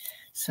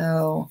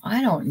 So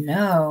I don't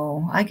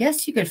know. I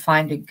guess you could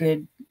find a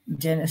good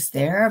dentist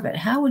there, but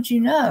how would you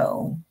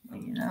know?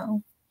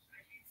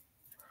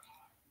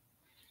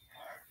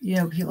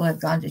 People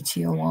have gone to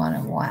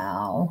Tijuana.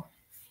 Wow.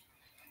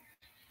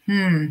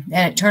 And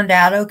it turned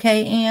out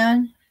okay,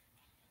 Anne?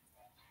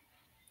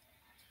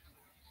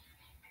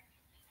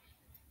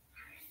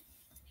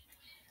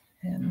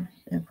 And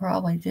it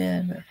probably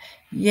did, but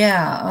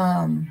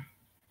yeah.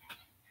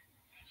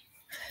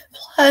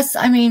 Plus,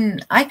 I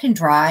mean, I can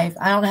drive.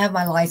 I don't have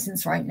my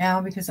license right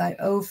now because I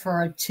owe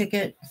for a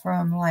ticket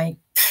from like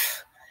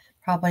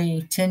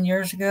probably 10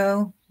 years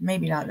ago.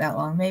 Maybe not that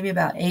long. Maybe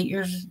about 8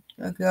 years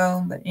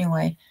ago. But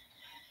anyway,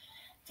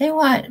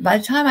 by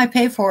the time I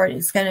pay for it,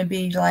 it's going to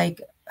be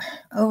like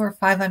over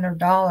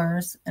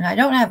 $500. And I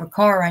don't have a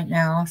car right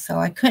now, so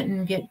I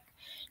couldn't get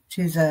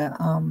to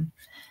the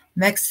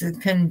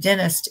Mexican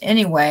dentist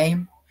anyway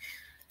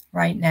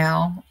right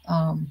now.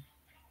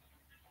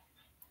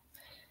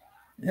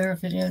 There are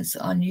videos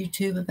on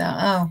YouTube about,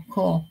 oh,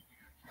 cool.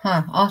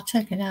 I'll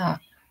check it out.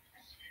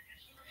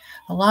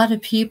 A lot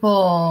of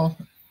people,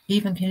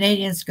 even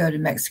Canadians, go to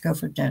Mexico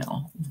for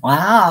dental.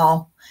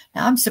 Wow.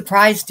 Now I'm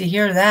surprised to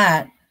hear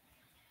that.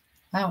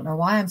 I don't know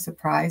why I'm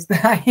surprised,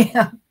 but I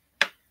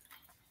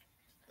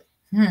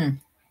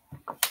am.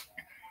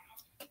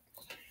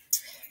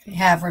 They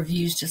have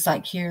reviews just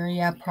like here.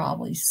 Yeah,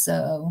 probably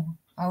so.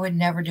 I would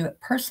never do it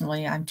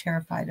personally. I'm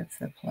terrified of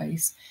the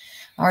place.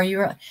 Are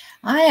you?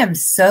 I am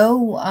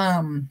so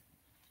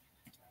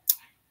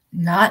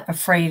not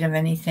afraid of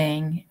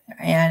anything,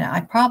 and I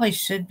probably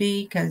should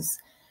be, because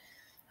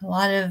a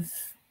lot of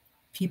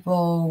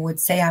people would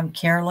say I'm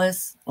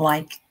careless,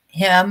 like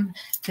him.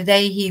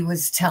 Today he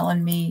was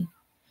telling me,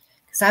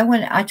 Because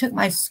I took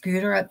my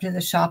scooter up to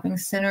the shopping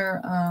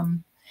center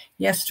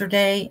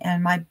yesterday,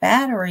 and my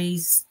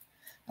batteries,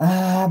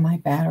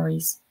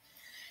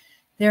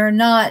 they're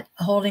not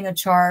holding a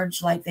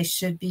charge like they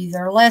should be.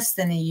 They're less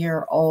than a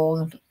year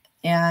old.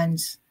 And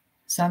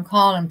so I'm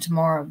calling them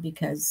tomorrow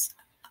because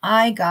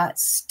I got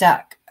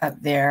stuck up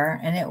there,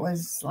 and it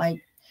was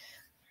like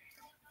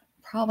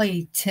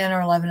probably 10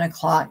 or 11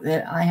 o'clock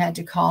that I had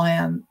to call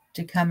him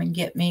to come and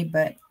get me.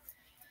 But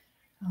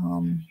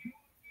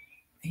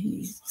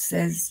he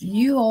says,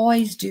 you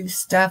always do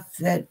stuff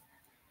that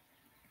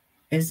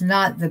is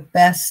not the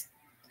best,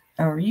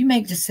 or you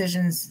make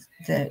decisions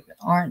that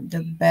aren't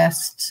the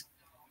best.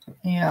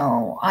 You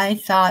know, I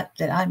thought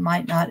that I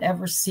might not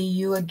ever see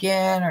you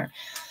again,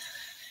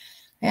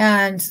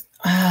 and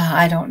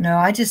I don't know.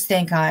 I just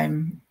think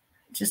I'm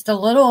just a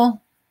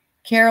little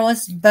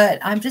careless, but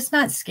I'm just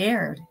not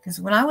scared. Because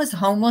when I was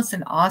homeless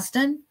in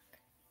Austin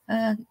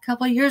a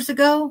couple of years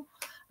ago,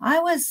 I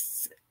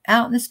was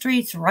out in the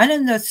streets,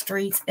 running the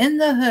streets in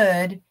the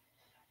hood,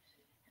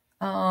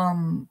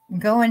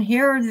 going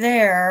here or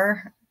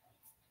there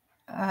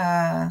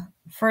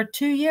for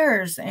 2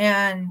 years,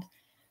 and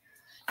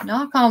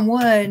knock on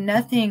wood,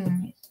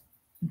 nothing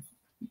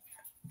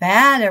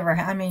bad ever.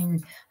 I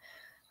mean,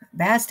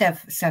 bad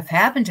stuff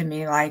happened to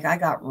me. Like I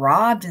got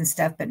robbed and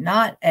stuff, but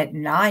not at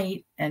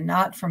night and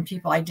not from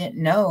people I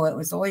didn't know. It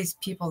was always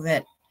people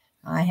that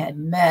I had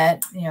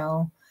met, you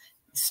know,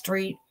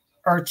 street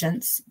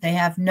urchins. They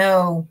have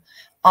no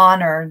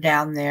honor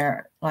down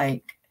there.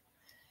 Like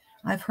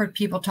I've heard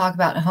people talk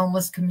about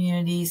homeless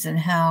communities and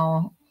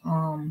how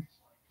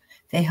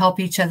they help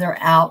each other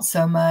out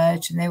so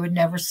much, and they would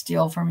never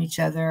steal from each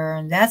other.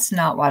 And that's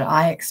not what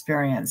I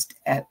experienced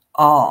at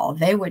all.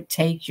 They would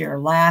take your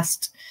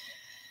last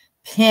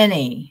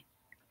penny.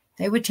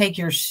 They would take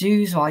your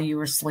shoes while you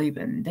were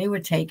sleeping. They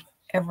would take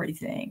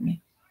everything.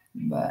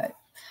 But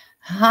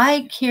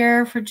hi,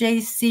 Care for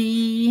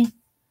JC.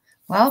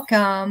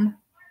 Welcome.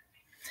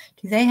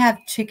 Do they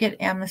have ticket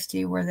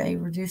amnesty where they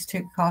reduce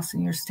ticket costs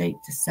in your state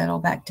to settle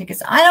back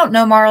tickets? I don't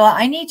know, Marla.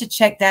 I need to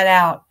check that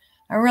out.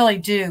 I really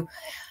do.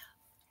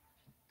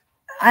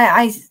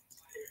 I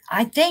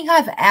think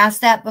I've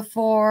asked that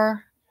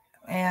before,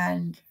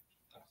 and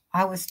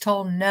I was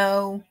told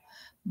no,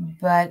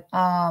 but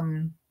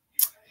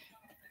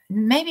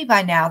maybe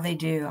by now they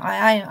do.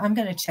 I'm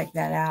going to check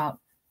that out.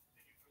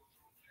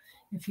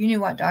 If you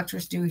knew what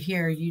doctors do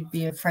here, you'd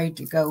be afraid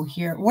to go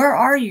here. Where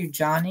are you,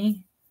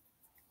 Johnny?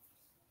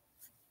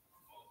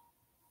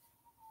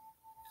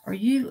 Are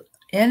you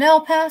in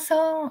El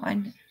Paso?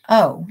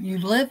 Oh, you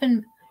live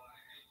in...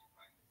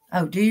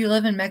 Oh, do you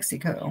live in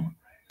Mexico?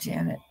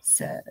 Janet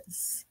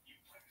says.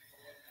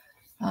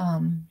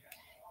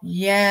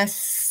 Yes,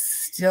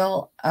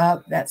 still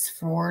up. That's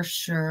for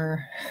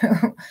sure.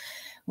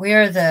 We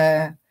are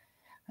the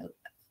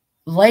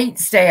late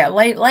stay up.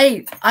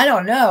 Late. I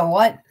don't know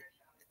what.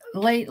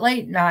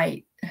 Late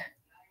night.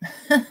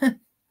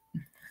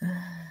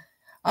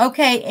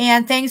 Okay,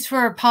 Ann, thanks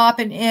for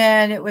popping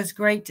in. It was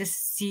great to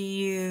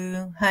see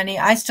you, honey.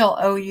 I still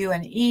owe you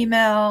an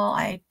email.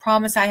 I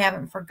promise I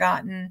haven't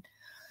forgotten.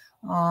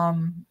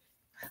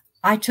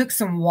 I took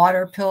some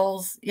water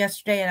pills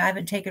yesterday, and I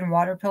haven't taken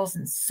water pills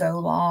in so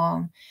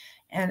long.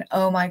 And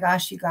oh my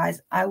gosh, you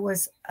guys, I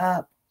was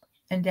up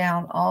and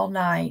down all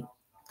night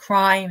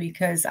crying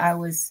because I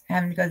was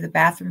having to go to the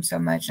bathroom so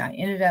much. I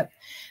ended up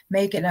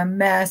making a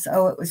mess.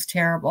 Oh, it was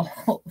terrible.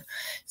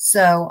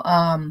 So,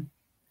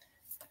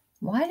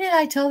 why did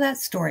I tell that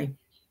story?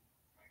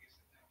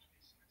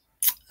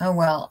 Oh,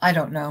 well, I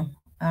don't know.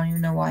 I don't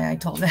even know why I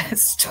told that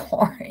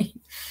story.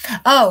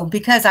 Oh,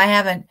 because I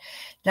haven't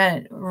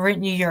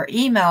written you your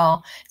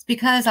email. It's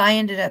because I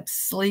ended up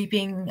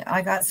sleeping.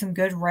 I got some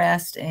good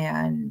rest,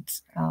 and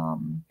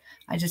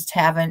I just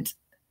haven't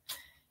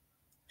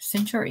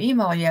sent your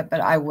email yet, but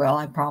I will,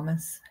 I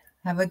promise.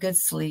 Have a good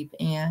sleep.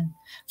 And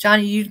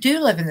Johnny, you do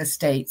live in the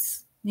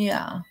States.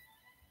 Yeah.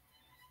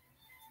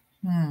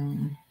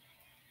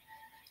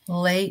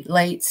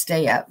 Late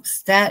stay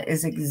ups. That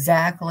is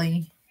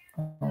exactly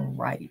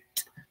right.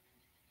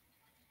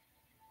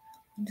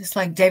 Just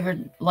like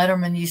David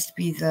Letterman used to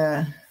be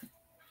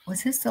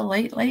was this the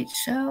Late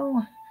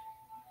Show?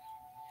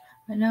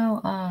 I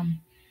know.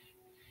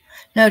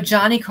 No,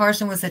 Johnny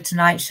Carson was the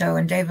Tonight Show,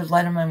 and David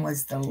Letterman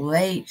was the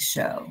Late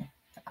Show.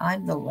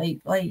 I'm the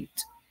late.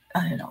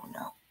 I don't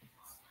know.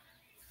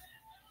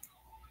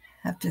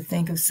 Have to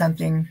think of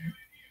something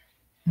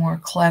more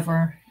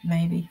clever,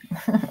 maybe.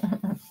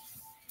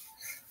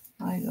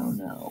 I don't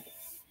know.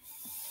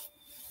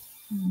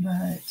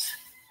 But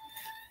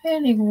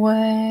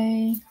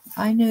anyway,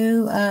 I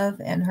knew of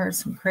and heard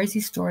some crazy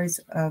stories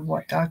of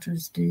what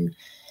doctors do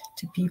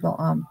to people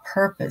on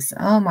purpose.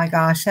 Oh my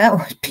gosh, that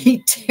would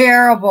be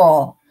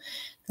terrible.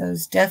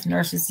 Those death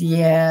nurses,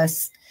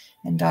 yes.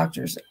 And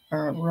doctors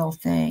are a real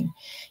thing.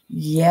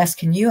 Yes,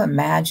 can you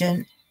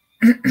imagine?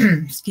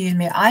 Excuse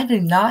me. I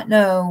do not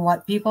know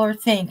what people are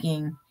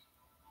thinking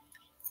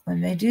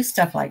when they do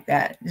stuff like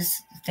that.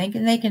 Just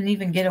thinking they can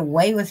even get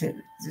away with it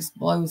just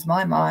blows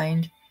my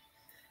mind.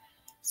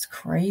 It's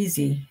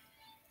crazy.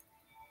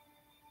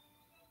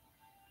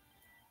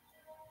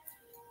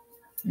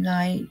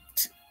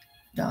 night.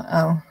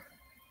 Oh,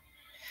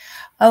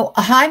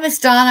 hi, Miss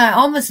Donna. I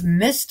almost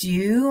missed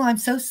you. I'm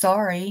so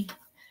sorry.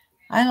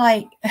 I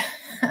like,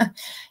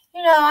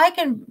 I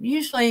can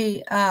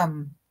usually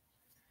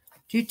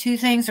do 2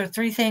 things or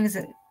 3 things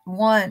at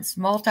once,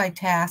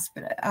 multitask,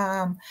 but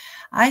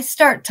I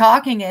start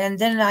talking and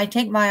then I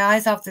take my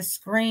eyes off the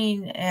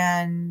screen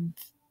and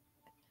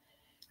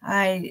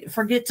I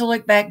forget to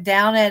look back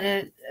down at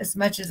it as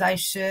much as I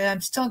should. I'm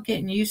still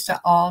getting used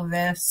to all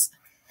this.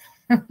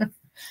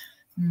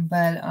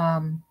 But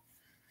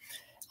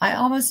I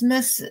almost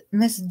miss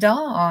Miss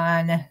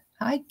Dawn.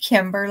 Hi,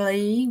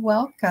 Kimberly.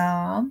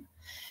 Welcome.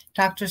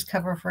 Doctors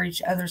cover for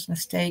each other's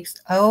mistakes.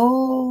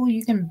 Oh,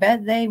 you can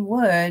bet they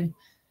would.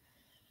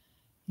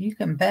 You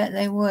can bet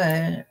they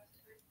would.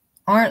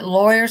 Aren't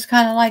lawyers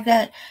kind of like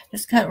that?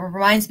 This kind of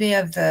reminds me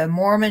of the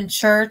Mormon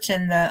church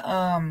and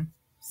the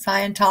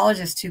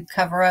Scientologists who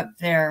cover up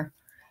their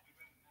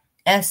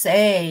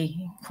SA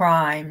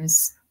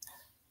crimes.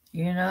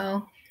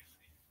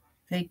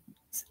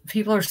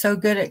 People are so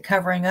good at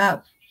covering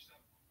up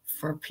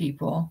for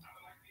people.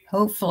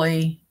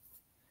 Hopefully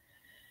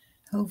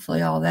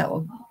all that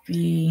will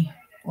be,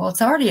 well,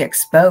 it's already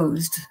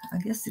exposed. I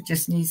guess it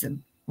just needs a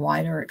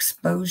wider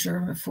exposure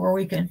before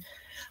we can,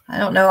 I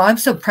don't know. I'm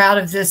so proud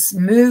of this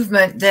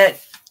movement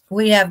that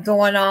we have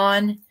going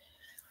on.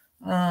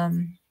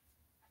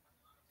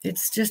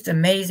 It's just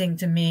amazing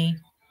to me.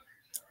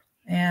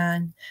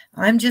 And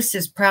I'm just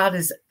as proud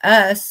as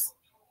us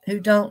who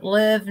don't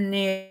live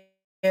near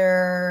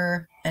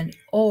an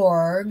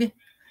org.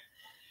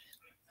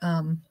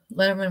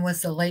 Letterman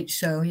was the Late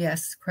Show.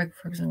 Yes, Craig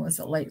Ferguson was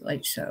the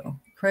Late Show.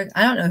 Craig,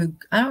 I don't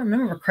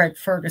remember Craig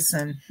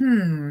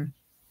Ferguson.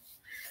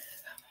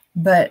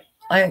 But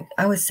I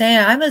was saying,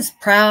 I'm as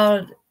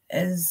proud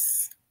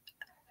as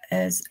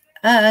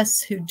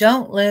us who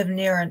don't live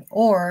near an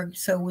org,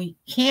 so we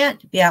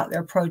can't be out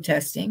there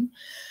protesting.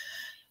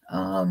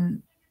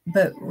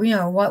 But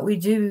what we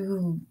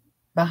do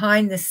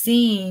behind the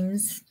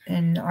scenes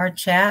in our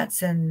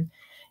chats and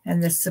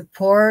the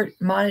support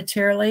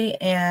monetarily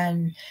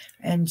and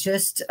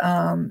just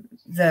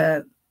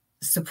the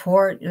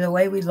support, the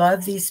way we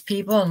love these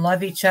people and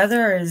love each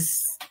other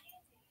is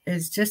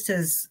just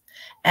as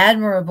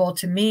admirable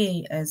to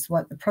me as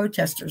what the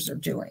protesters are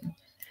doing.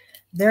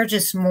 They're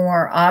just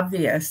more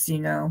obvious,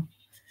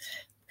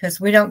 because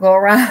we don't go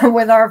around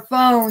with our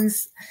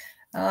phones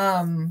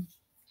live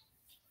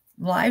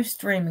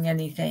streaming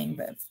anything.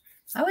 But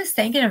I was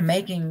thinking of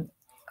making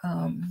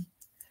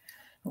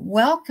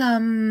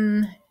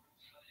welcome.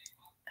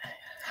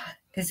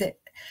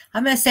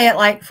 I'm going to say it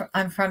like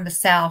I'm from the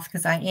South,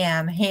 because I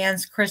am.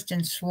 Hans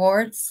Christian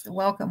Schwartz,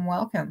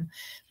 welcome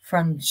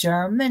from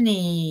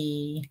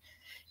Germany.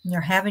 And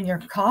you're having your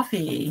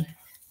coffee.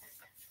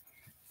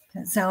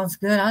 That sounds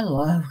good. I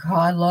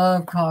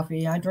love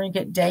coffee. I drink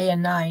it day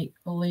and night,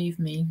 believe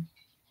me.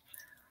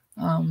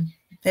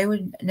 They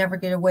would never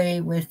get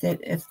away with it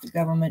if the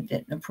government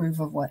didn't approve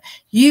of what.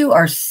 You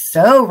are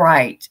so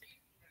right,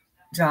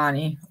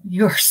 Johnny.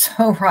 You're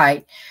so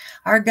right.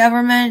 Our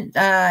government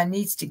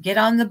needs to get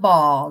on the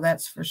ball,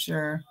 that's for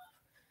sure.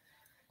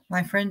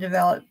 My friend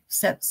developed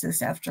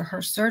sepsis after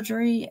her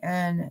surgery,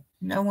 and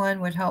no one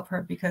would help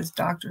her because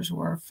doctors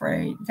were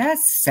afraid.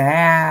 That's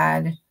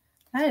sad.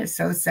 That is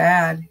so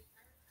sad.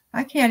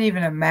 I can't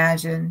even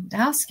imagine.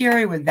 How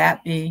scary would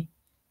that be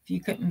if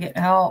you couldn't get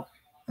help?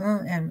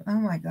 Oh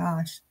my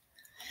gosh.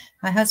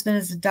 My husband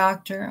is a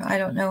doctor. I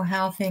don't know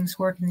how things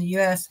work in the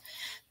U.S.,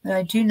 but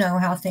I do know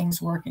how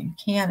things work in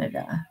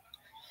Canada.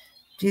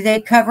 Do they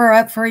cover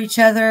up for each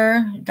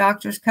other?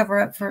 Doctors cover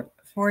up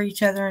for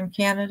each other in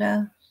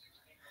Canada?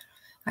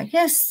 I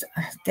guess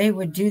they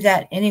would do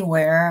that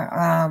anywhere.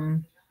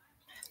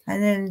 And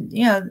then,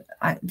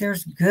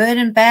 there's good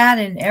and bad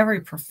in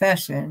every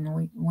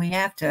profession. We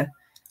have to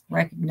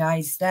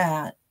recognize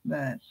that,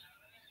 but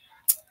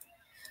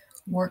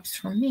works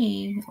for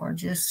me or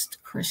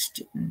just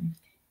Christian.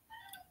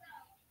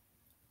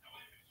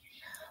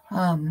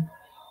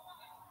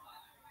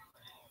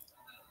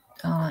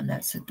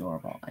 That's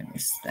adorable. I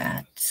missed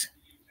that.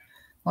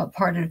 What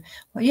part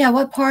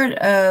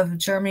of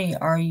Germany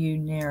are you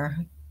near,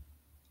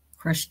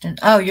 Christian?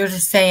 Oh, you're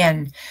just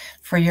saying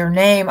for your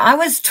name. I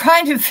was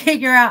trying to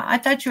figure out, I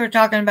thought you were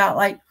talking about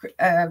like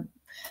a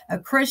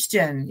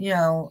Christian,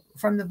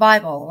 from the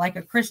Bible, like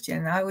a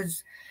Christian. I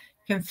was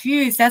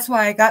confused. That's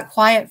why I got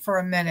quiet for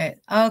a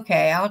minute.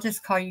 Okay, I'll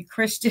just call you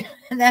Christian.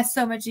 That's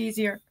so much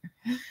easier.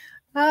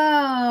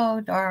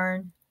 Oh,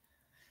 darn.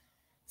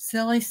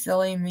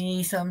 Silly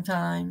me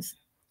sometimes.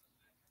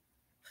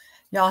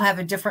 Y'all have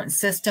a different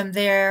system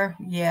there?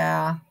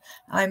 Yeah.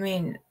 I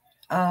mean,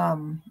 what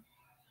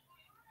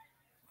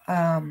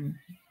am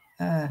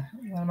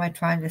I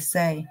trying to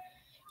say?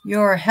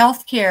 Your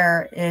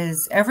healthcare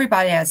is,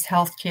 everybody has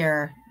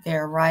healthcare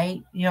there,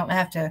 right? You don't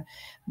have to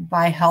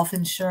buy health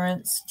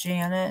insurance,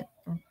 Janet.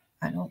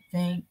 I don't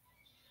think.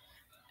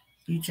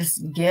 You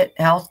just get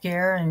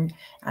healthcare, and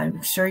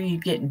I'm sure you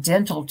get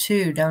dental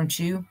too, don't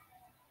you?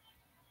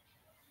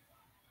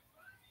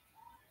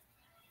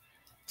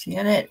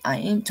 Janet, I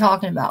ain't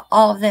talking about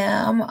all of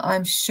them.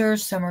 I'm sure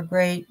some are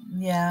great.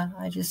 Yeah,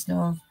 I just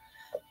know of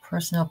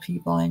personal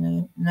people I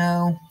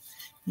know.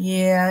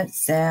 Yeah,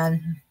 it's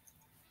sad.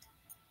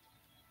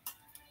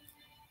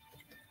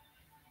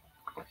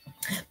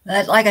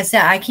 But like I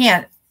said, I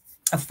can't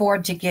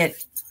afford to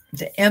get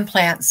the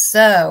implants,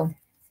 so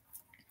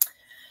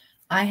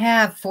I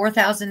have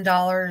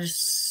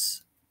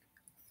 $4,000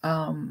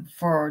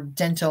 for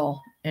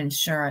dental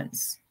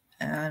insurance,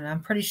 and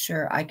I'm pretty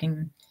sure I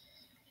can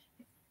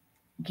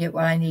get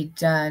what I need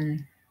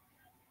done.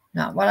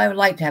 Not what I would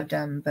like to have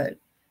done, but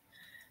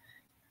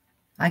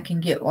I can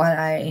get what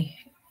I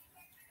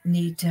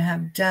need to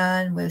have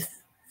done with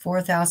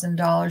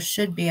 $4,000.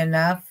 Should be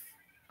enough.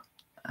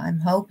 I'm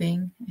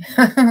hoping.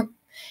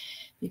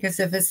 Because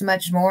if it's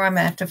much more, I'm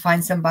going to have to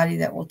find somebody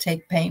that will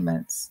take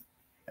payments.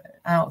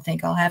 I don't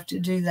think I'll have to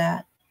do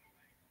that,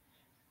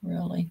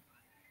 really.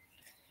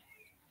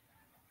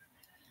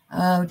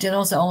 Oh,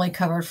 dental's only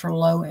covered for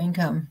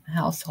low-income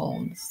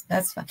households.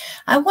 That's fine.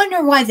 I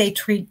wonder why they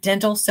treat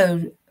dental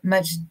so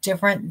much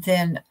different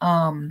than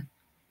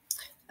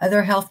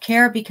other health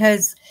care,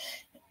 because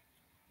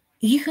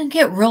you can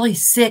get really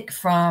sick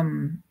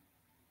from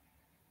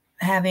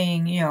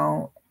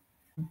having,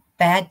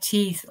 bad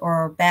teeth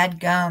or bad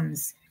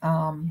gums.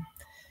 Or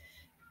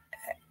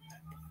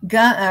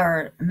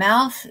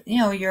mouth,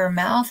 your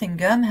mouth and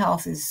gum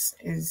health is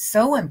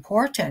so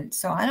important.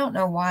 So I don't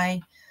know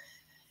why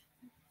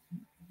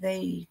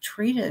they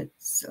treat it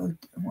so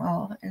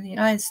well in the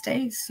United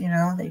States.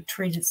 They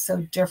treat it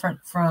so different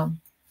from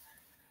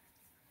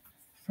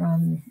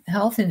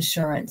health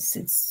insurance.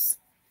 It's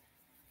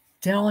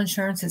dental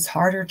insurance is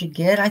harder to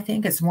get. I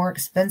think it's more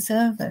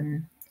expensive,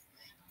 and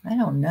I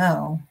don't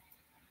know.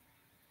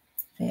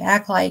 They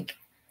act like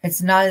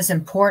it's not as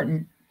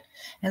important.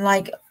 And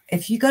like,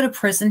 if you go to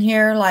prison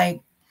here,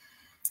 like,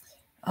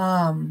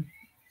 you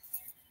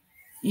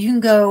can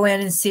go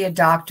in and see a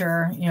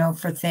doctor,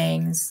 for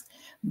things,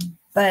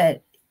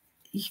 but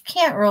you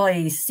can't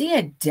really see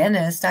a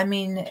dentist. I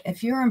mean,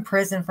 if you're in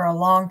prison for a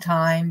long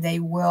time, they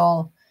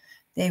will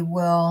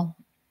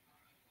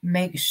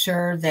make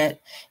sure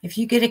that if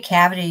you get a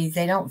cavity,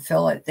 they don't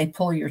fill it. They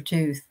pull your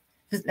tooth.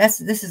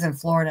 This is in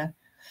Florida.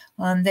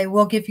 They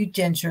will give you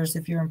dentures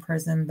if you're in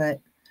prison, but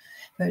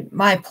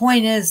my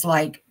point is,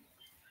 like,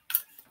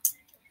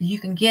 you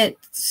can get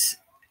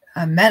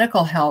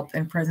medical help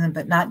in prison,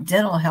 but not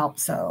dental help.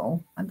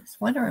 So I'm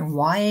just wondering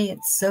why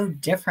it's so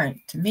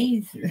different. To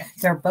me,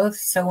 they're both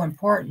so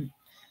important.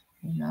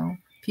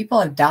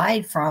 People have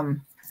died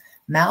from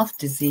mouth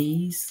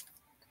disease.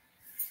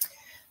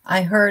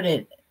 I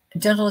heard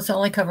dental is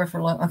only covered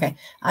for okay.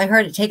 I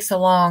heard it takes a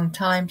long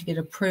time to get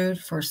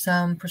approved for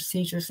some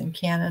procedures in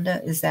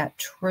Canada. Is that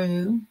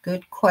true?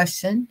 Good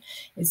question.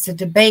 It's a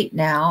debate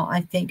now.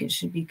 I think it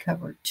should be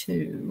covered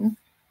too.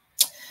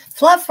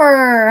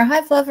 Fluffer.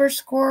 Hi, Fluffer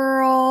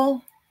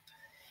Squirrel.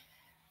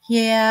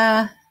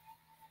 Yeah.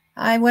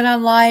 I went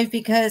on live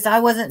because I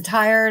wasn't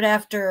tired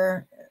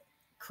after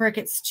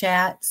Cricket's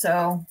chat.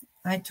 So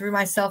I threw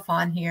myself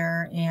on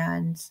here,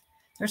 and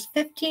there's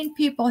 15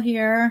 people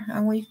here,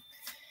 and we've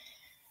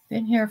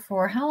been here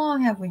for, how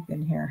long have we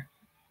been here?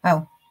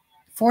 Oh,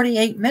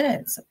 48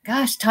 minutes.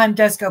 Gosh, time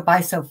does go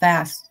by so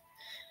fast.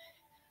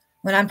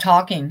 When I'm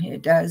talking,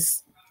 it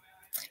does.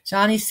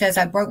 Johnny says,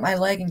 I broke my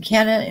leg in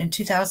Canada in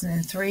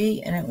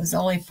 2003, and it was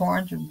only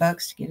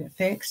 $400 to get it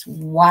fixed.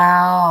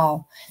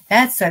 Wow.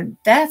 That's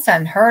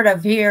unheard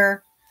of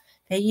here.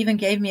 They even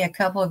gave me a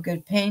couple of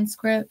good pain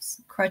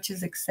scripts,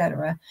 crutches,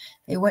 etc.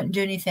 They wouldn't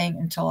do anything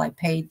until I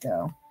paid,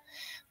 though.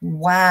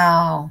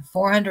 Wow.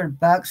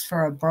 $400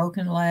 for a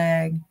broken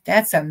leg.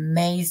 That's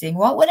amazing.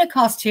 What would it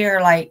cost here?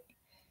 Like,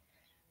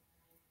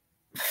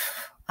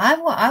 I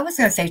was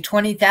going to say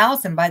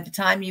 20,000 by the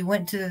time you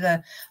went to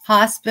the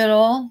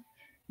hospital.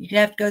 You'd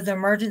have to go to the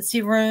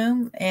emergency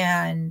room,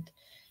 and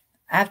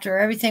after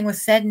everything was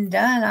said and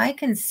done, I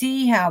can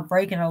see how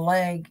breaking a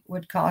leg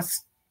would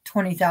cost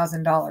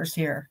 $20,000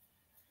 here.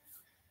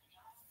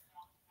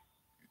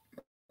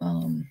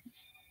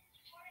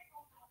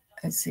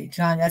 Let's see,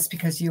 John, that's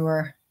because you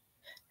were,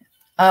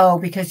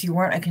 because you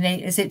weren't a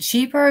Canadian. Is it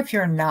cheaper if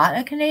you're not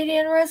a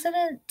Canadian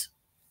resident?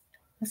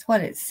 That's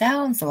what it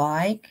sounds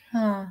like,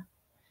 huh?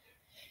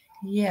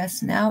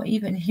 Yes, now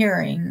even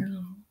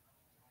hearing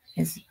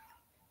is,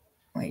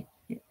 wait,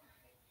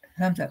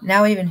 thumbs up.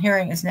 Now even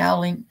hearing is now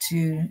linked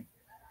to,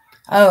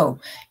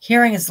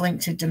 hearing is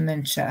linked to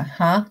dementia,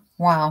 huh?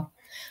 Wow.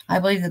 I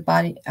believe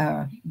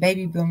the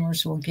baby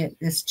boomers will get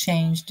this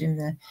changed in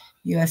the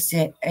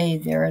USA.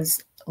 There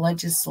is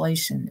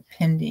legislation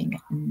pending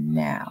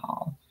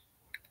now.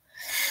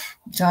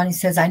 Johnny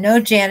says, I know,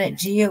 Janet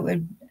G, it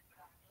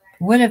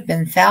would have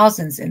been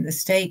thousands in the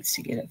States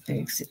to get it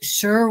fixed. It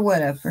sure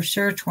would have, for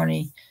sure,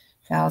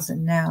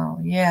 20,000 now.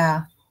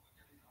 Yeah.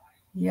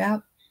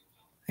 Yep.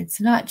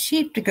 It's not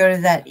cheap to go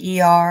to that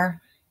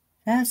ER.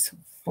 That's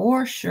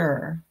for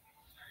sure.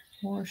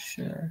 For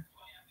sure.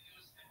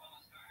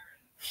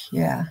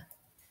 Yeah.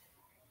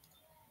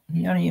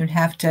 You don't even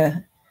have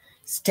to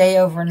stay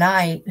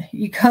overnight.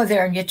 You go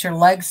there and get your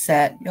legs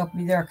set. You'll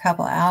be there a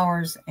couple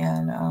hours,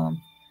 and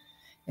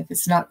if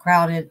it's not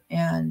crowded,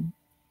 and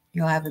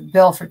you'll have a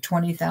bill for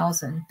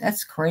 $20,000.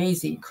 That's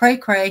crazy. Cray.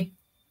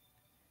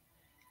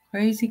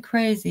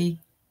 Crazy.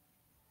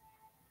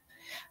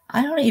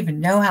 I don't even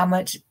know how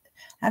much.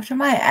 After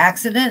my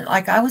accident,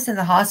 like I was in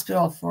the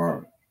hospital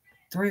for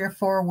 3 or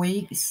 4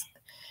 weeks,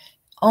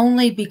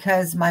 only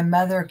because my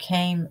mother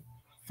came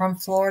from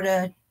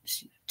Florida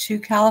to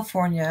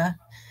California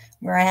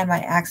where I had my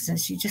accident.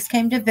 She just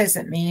came to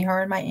visit me.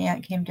 Her and my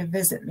aunt came to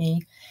visit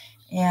me.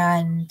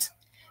 And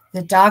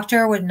the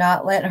doctor would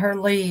not let her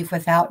leave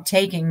without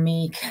taking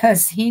me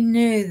because he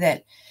knew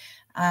that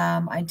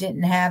I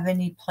didn't have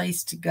any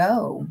place to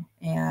go.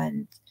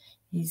 And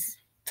he's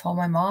told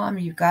my mom,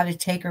 you've got to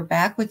take her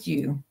back with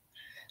you.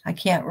 I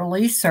can't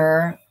release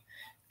her.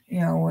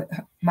 You know,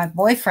 my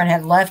boyfriend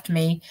had left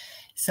me,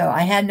 so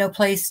I had no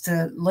place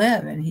to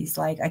live. And he's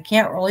like, I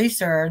can't release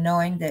her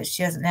knowing that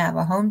she doesn't have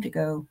a home to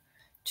go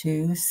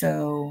to.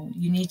 So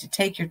you need to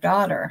take your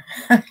daughter.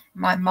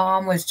 My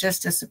mom was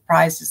just as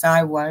surprised as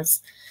I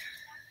was.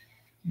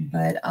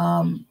 But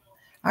I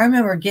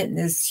remember getting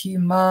this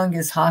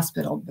humongous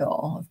hospital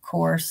bill. Of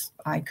course,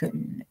 I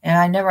couldn't. And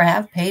I never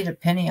have paid a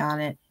penny on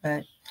it.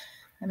 But,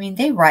 I mean,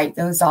 they write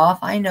those off.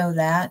 I know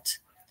that.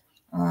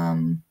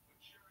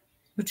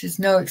 Which is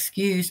no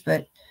excuse,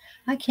 but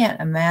I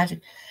can't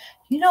imagine.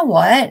 You know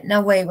what?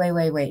 No,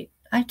 wait.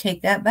 I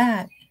take that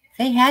back.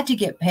 They had to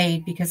get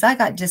paid because I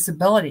got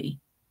disability.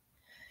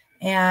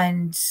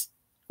 And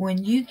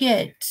when you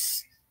get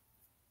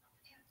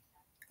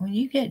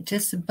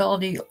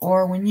disability,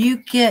 or when you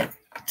get,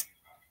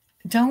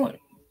 don't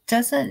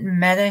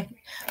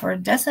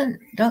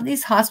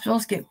these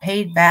hospitals get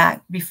paid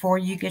back before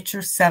you get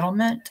your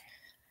settlement?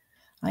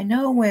 I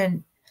know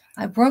when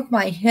I broke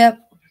my hip,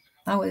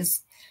 I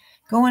was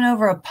going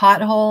over a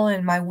pothole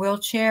in my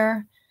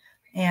wheelchair,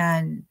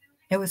 and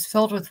it was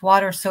filled with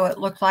water, so it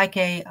looked like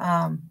a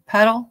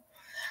puddle.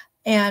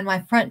 And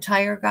my front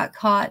tire got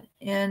caught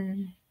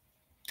in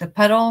the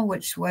puddle,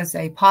 which was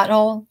a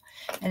pothole,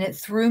 and it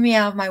threw me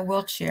out of my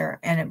wheelchair,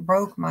 and it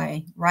broke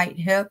my right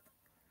hip.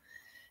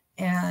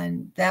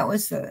 And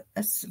that's the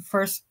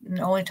first and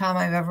only time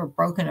I've ever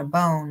broken a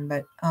bone.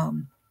 But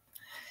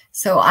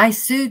so I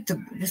sued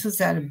this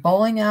was at a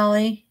bowling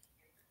alley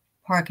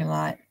parking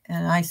lot,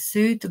 and I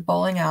sued the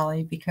bowling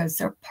alley because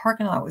their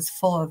parking lot was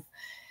full of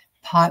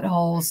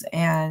potholes,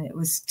 and it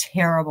was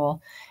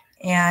terrible.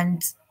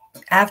 And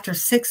after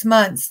 6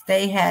 months,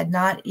 they had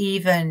not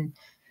even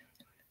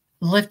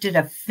lifted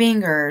a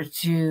finger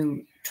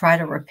to try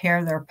to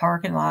repair their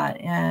parking lot.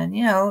 And,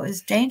 you know, it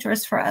was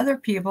dangerous for other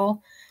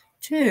people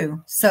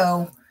too.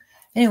 So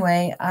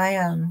anyway, I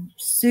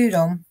sued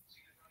them,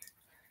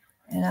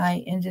 and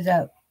I ended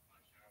up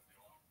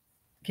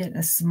getting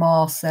a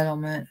small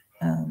settlement,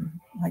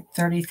 like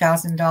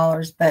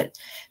 $30,000, but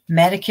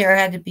Medicare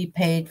had to be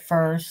paid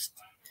first,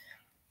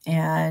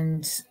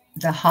 and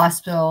the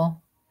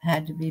hospital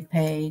had to be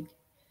paid,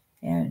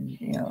 and,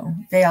 you know,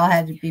 they all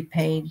had to be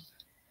paid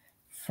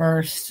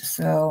first.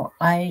 So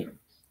I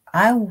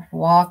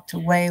walked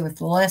away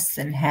with less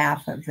than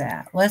half of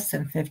that, less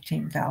than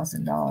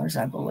 $15,000,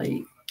 I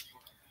believe.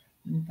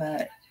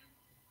 But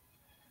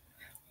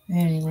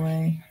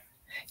anyway,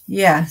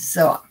 yeah,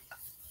 so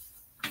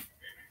I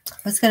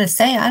was going to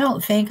say, I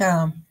don't think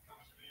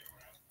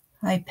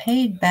I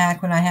paid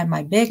back when I had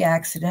my big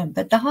accident,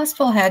 but the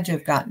hospital had to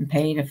have gotten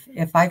paid.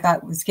 If I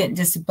was getting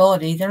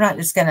disability, they're not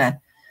just going to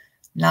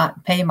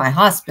not pay my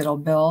hospital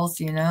bills,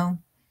 you know.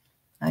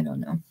 I don't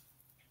know.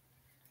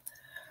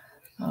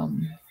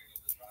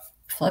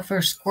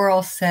 Fluffer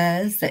Squirrel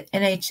says that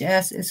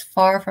NHS is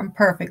far from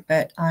perfect,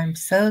 but I'm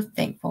so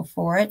thankful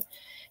for it.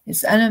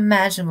 It's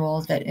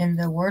unimaginable that in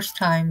the worst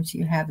times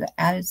you have the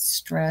added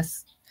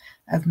stress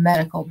of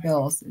medical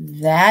bills.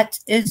 That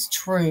is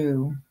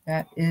true.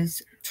 That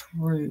is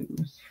true.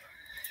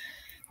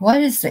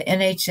 What is the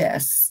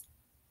NHS?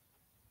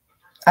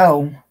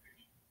 Oh,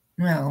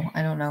 no,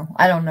 I don't know.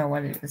 I don't know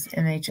what it is,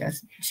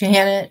 NHS.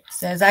 Janet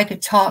says, I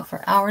could talk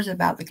for hours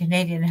about the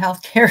Canadian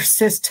healthcare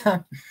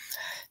system.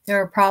 There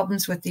are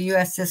problems with the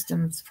U.S.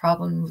 system,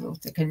 problems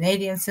with the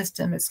Canadian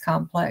system. It's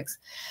complex.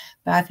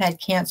 But I've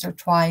had cancer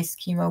twice,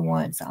 chemo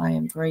once. I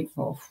am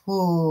grateful.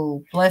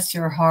 Ooh, bless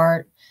your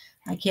heart.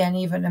 I can't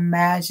even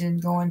imagine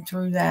going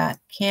through that.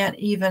 Can't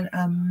even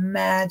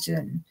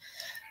imagine.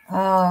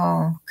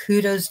 Oh,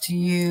 kudos to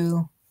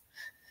you.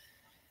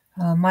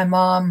 My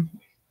mom,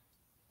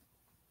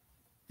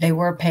 they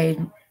were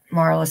paid.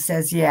 Marla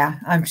says, yeah,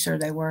 I'm sure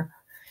they were.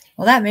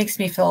 Well, that makes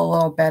me feel a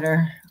little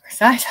better.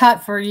 Because I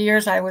thought for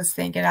years I was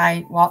thinking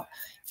I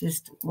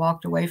just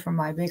walked away from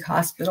my big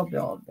hospital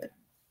bill. But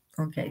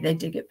okay, they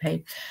did get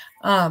paid.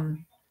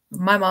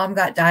 My mom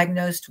got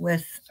diagnosed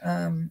with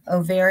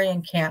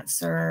ovarian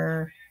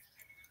cancer.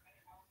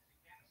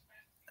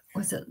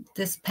 Was it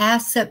this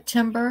past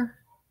September?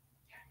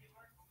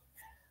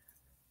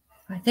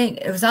 I think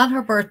it was on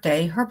her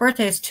birthday. Her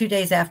birthday is 2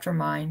 days after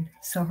mine.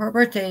 So her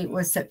birthday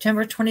was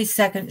September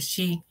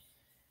 22nd.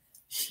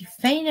 she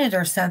fainted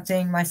or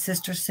something, my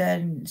sister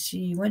said, and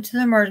she went to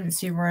the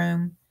emergency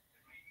room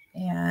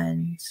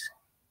and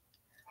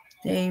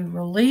they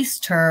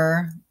released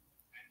her,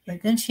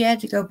 but then she had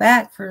to go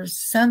back for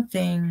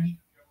something.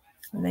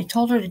 They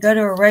told her to go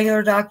to a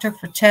regular doctor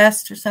for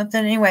tests or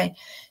something. Anyway,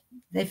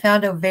 they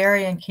found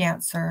ovarian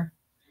cancer,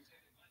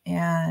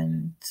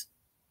 and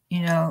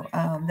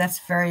that's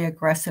a very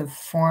aggressive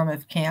form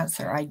of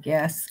cancer, I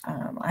guess.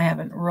 I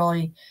haven't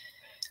really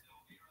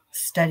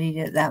studied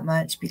it that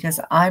much because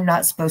I'm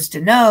not supposed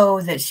to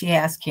know that she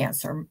has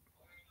cancer.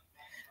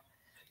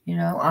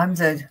 I'm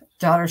the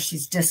daughter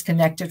she's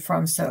disconnected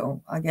from,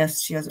 so I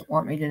guess she doesn't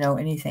want me to know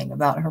anything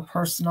about her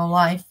personal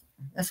life.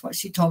 That's what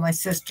she told my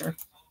sister.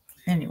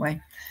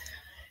 Anyway,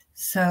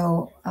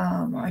 so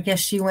I guess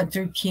she went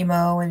through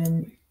chemo and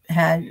then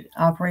had an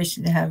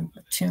operation to have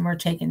a tumor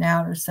taken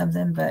out or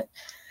something, but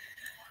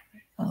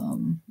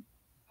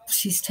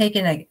she's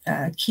taken a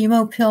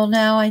chemo pill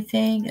now, I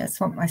think.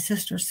 That's what my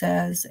sister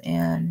says,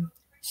 and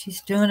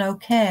she's doing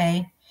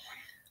okay.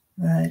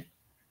 But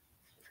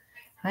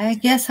I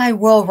guess I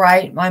will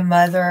write my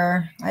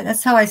mother.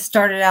 That's how I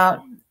started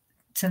out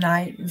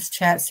tonight, this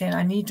chat, saying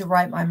I need to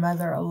write my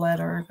mother a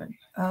letter. But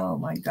oh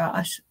my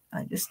gosh,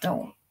 I just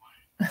don't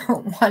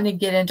want to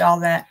get into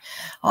all that.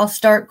 I'll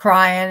start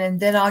crying, and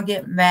then I'll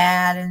get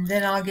mad, and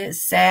then I'll get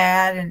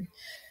sad, and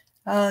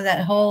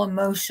that whole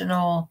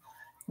emotional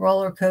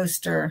roller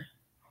coaster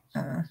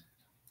I'm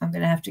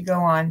going to have to go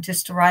on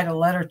just to write a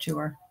letter to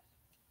her.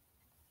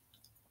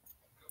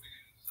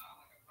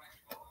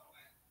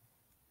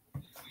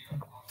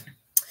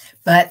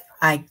 But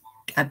I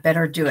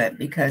better do it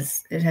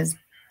because it has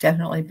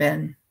definitely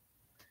been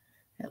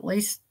at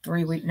least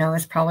 3 weeks. No,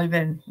 it's probably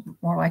been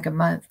more like a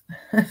month.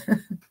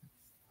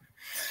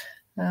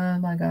 Oh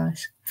my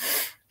gosh.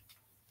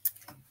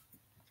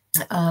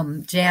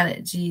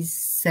 Janet G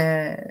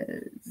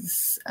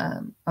says,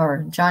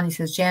 or Johnny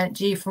says, Janet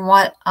G, from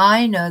what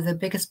I know, the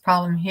biggest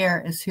problem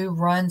here is who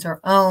runs or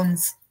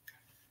owns.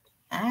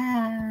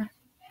 I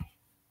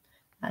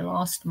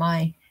lost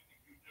my,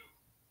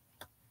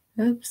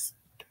 oops.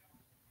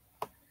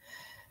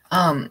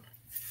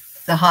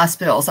 The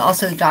hospitals,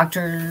 also the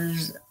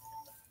doctors,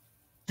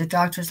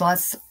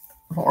 lots of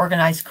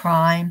organized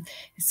crime.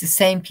 It's the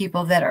same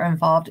people that are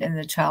involved in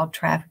the child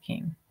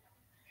trafficking.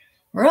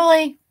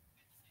 Really?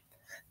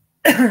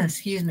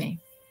 Excuse me.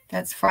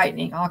 That's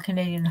frightening. All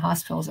Canadian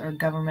hospitals are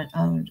government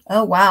owned.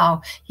 Oh,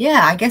 wow.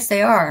 Yeah, I guess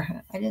they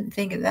are. I didn't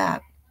think of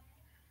that.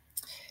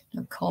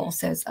 Nicole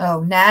says, oh,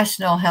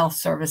 National Health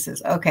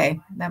Services. Okay,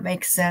 that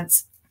makes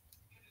sense.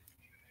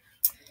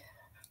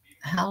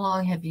 How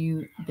long have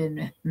you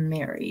been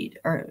married?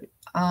 Or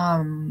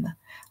I'm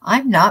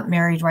not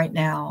married right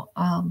now.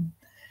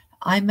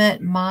 I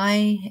met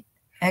my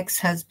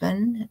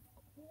ex-husband.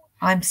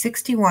 I'm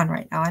 61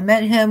 right now. I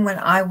met him when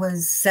I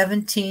was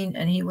 17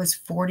 and he was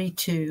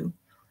 42.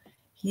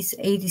 He's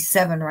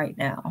 87 right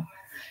now.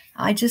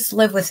 I just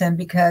live with him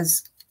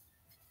because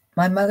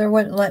my mother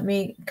wouldn't let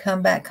me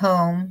come back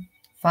home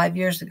 5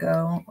 years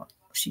ago.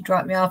 She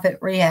dropped me off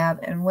at rehab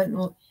and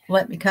wouldn't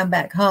let me come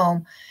back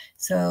home.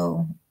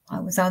 So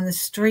I was on the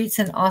streets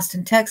in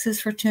Austin,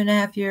 Texas for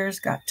 2.5 years,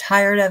 got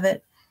tired of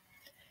it.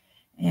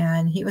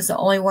 And he was the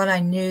only one I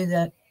knew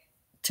that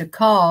to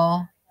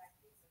call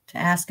to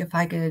ask if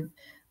I could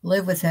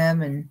live with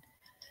him. And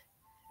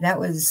that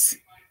was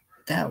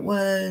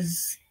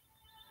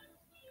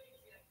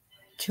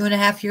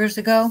 2.5 years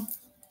ago.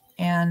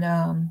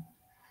 And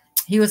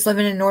he was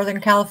living in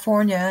Northern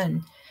California,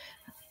 and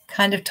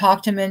kind of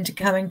talked him into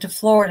coming to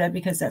Florida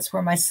because that's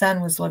where my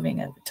son was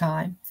living at the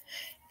time.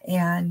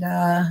 And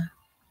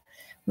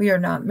we are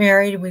not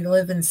married. We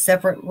live in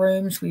separate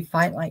rooms. We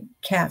fight like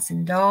cats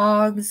and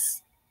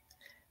dogs.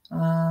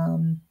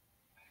 The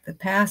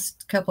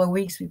past couple of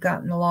weeks, we've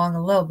gotten along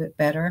a little bit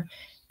better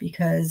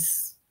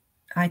because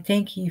I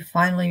think he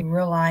finally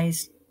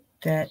realized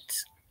that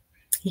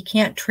he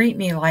can't treat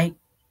me like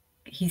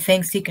he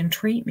thinks he can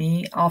treat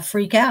me. I'll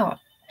freak out,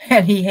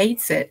 and he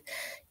hates it.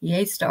 He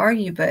hates to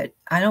argue, but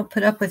I don't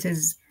put up with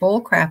his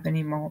bull crap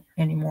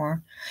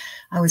anymore.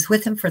 I was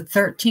with him for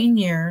 13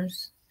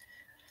 years.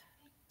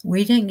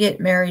 We didn't get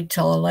married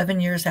till 11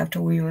 years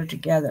after we were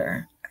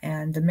together,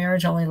 and the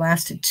marriage only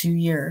lasted 2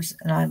 years,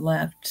 and I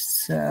left.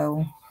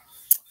 So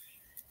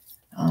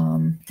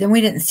then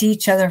we didn't see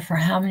each other for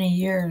how many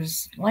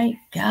years? Like,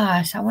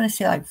 gosh, I want to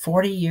say like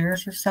 40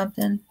 years or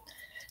something.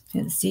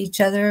 Didn't see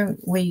each other.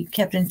 We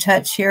kept in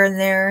touch here and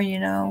there,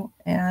 and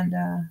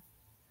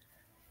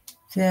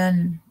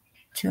then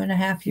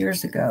 2.5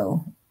 years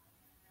ago,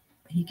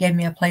 he gave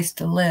me a place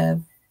to live.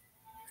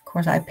 Of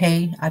course, I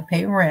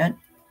pay rent,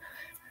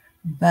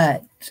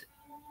 but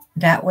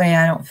that way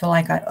I don't feel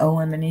like I owe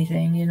him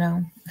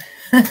anything,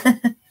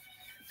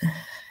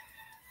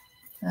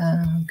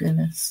 Oh,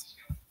 goodness.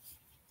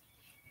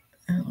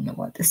 I don't know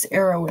what this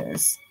arrow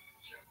is.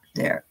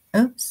 There.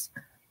 Oops.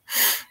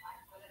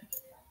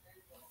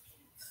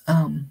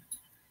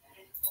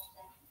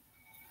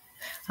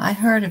 I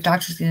heard a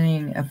doctor's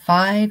getting a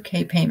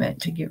 $5,000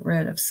 payment to get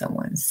rid of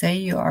someone. Say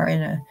you are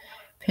in a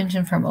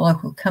pension from a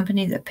local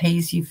company that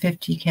pays you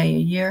 $50K a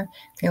year.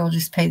 They will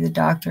just pay the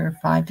doctor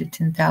 $5,000 to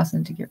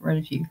 $10,000 to get rid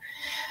of you.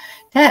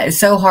 That is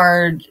so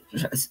hard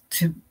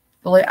to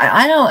believe.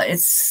 I don't,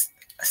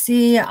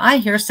 see, I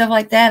hear stuff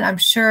like that. I'm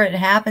sure it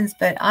happens,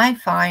 but I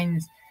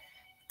find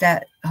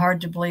that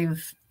hard to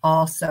believe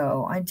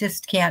also. I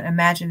just can't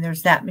imagine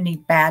there's that many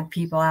bad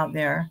people out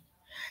there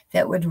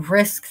that would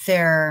risk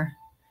their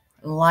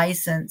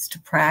license to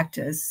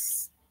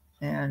practice.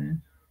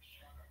 And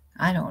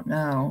I don't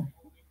know.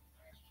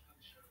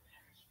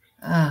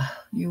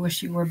 You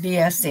wish you were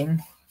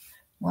BSing.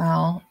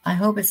 Well, I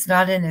hope it's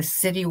not in a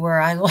city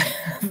where I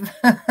live.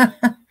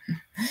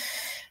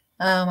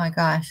 Oh my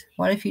gosh.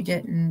 What if you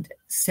didn't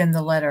send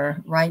the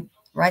letter? Write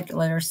the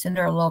letter, send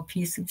her a little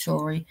piece of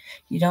jewelry.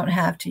 You don't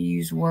have to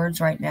use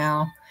words right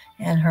now.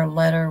 And her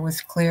letter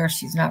was clear.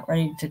 She's not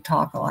ready to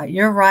talk a lot.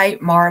 You're right,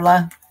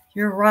 Marla.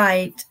 You're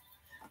right.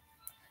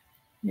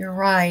 You're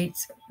right.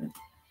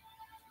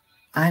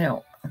 I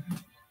don't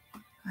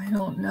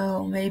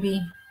know.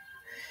 Maybe.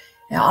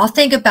 Yeah, I'll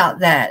think about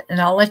that, and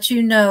I'll let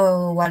you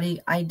know what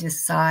I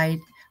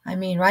decide. I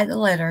mean, write the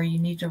letter. You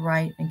need to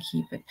write and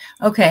keep it.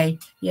 Okay.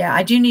 Yeah,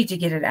 I do need to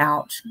get it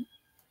out,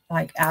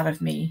 like out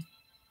of me.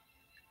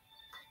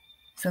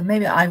 So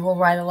maybe I will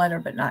write a letter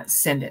but not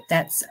send it.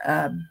 That's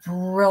a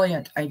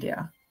brilliant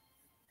idea.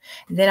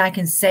 And then I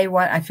can say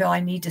what I feel I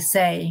need to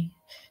say.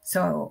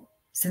 So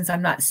since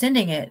I'm not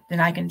sending it, then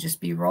I can just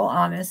be real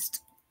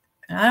honest.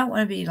 And I don't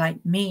want to be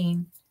like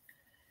mean.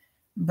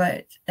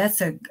 But that's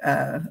a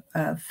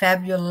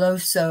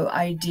fabuloso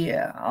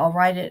idea. I'll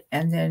write it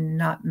and then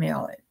not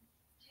mail it.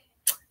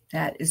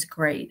 That is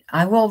great.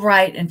 I will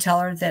write and tell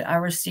her that I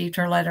received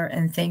her letter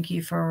and thank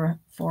you for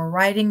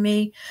writing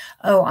me.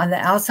 Oh, on the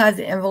outside of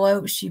the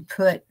envelope, she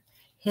put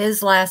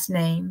his last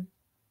name.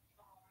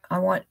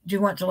 I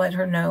do want to let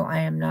her know I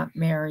am not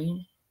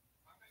married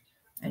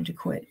and to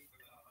quit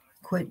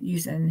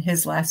using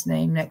his last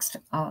name next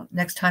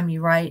time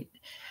you write.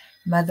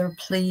 Mother,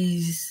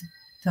 please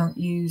don't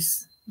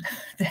use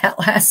that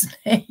last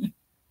name.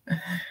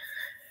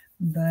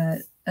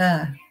 But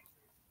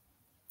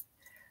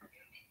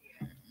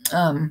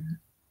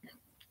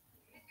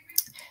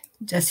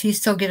does he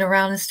still get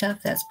around and stuff?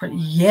 That's pretty.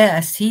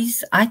 Yes,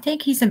 I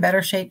think he's in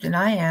better shape than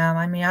I am.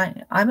 I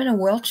mean, I'm in a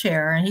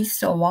wheelchair and he's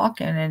still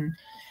walking, and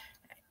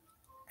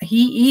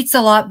he eats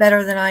a lot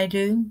better than I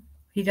do.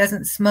 He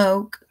doesn't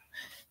smoke.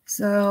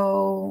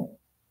 So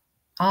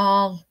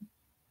I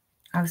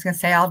was going to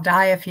say I'll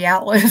die if he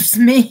outlives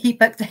me,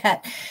 but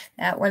that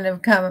wouldn't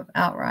have come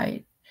out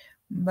right.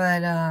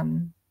 But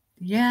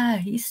yeah,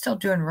 he's still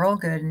doing real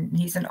good. And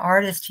he's an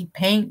artist. He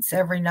paints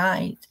every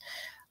night.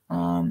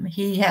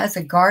 He has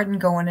a garden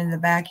going in the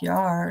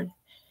backyard.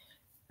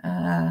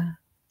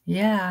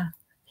 Yeah,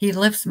 he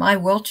lifts my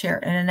wheelchair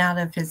in and out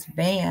of his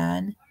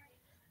van.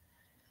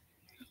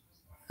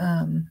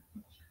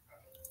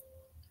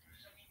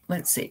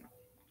 Let's see.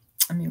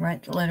 Let me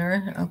write the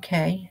letter.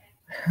 Okay.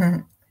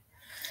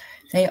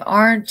 They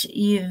aren't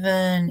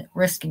even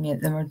risking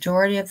it. The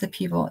majority of the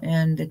people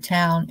in the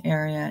town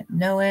area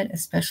know it,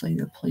 especially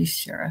the police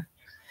sheriff.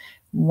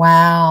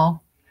 Wow.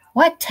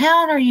 What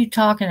town are you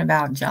talking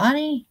about,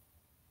 Johnny?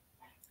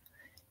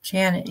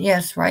 Janet,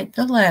 yes, write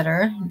the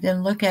letter,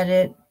 then look at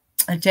it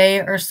a day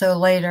or so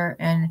later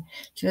and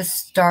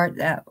just start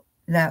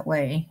that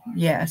way.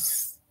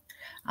 Yes,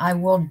 I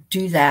will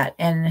do that,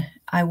 and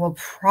I will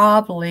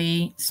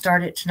probably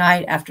start it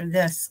tonight after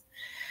this.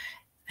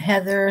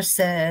 Heather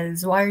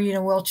says, why are you in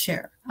a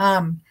wheelchair?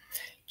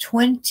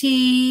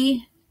 22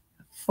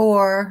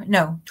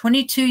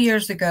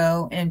 years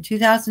ago in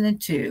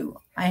 2002,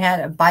 I had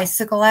a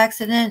bicycle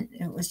accident.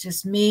 It was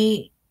just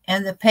me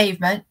and the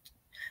pavement.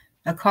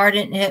 A car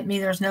didn't hit me.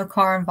 There's no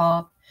car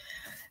involved.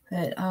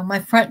 But my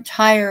front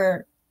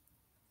tire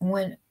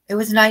it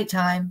was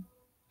nighttime.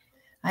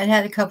 I'd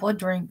had a couple of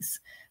drinks.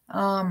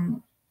 I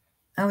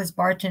was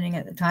bartending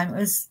at the time. It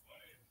was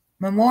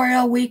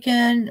Memorial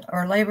Weekend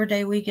or Labor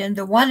Day weekend,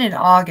 the one in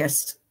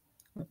August,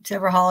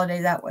 whichever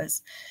holiday that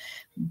was.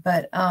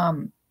 But I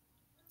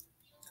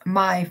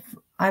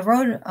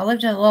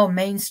lived in a little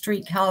Main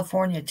Street,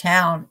 California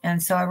town,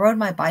 and so I rode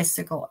my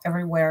bicycle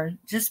everywhere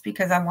just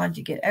because I wanted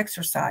to get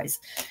exercise.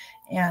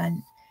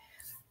 And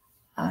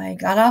I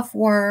got off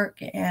work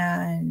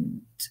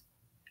and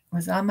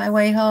was on my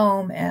way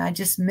home, and I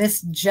just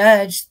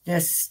misjudged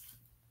this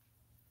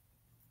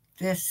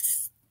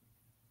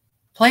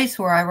place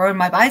where I rode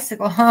my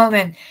bicycle home,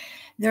 and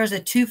there was a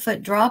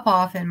 2-foot drop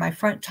off and my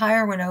front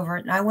tire went over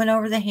it, and I went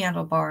over the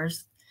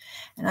handlebars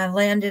and I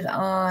landed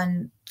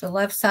on the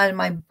left side of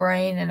my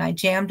brain, and I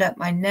jammed up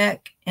my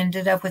neck,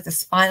 ended up with a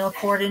spinal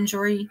cord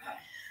injury.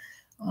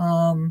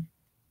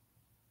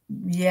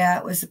 Yeah,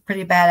 it was a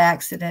pretty bad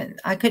accident.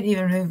 I couldn't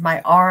even move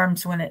my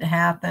arms when it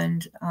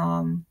happened.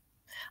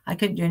 I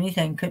couldn't do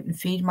anything, couldn't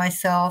feed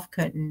myself,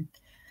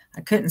 I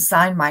couldn't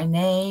sign my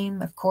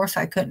name. Of course,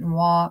 I couldn't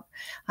walk.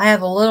 I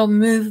have a little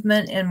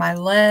movement in my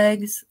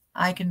legs.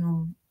 I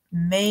can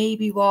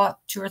maybe walk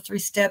 2 or 3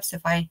 steps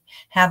if I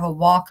have a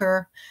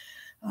walker.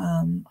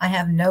 I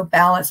have no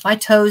balance. My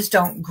toes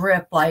don't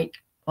grip like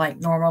like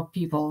normal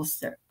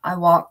people's. I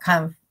walk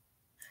kind of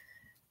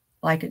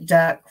like a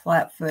duck,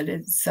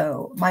 flat-footed,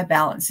 so my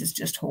balance is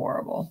just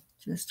horrible.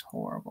 Just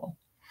horrible.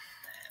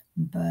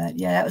 But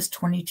yeah, that was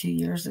 22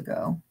 years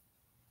ago.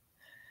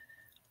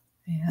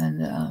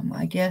 And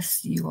I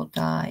guess you will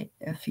die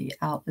if he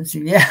outlives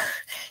you. Yeah,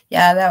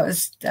 yeah, that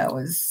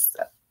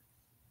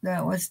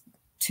was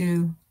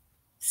too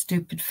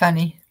stupid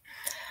funny.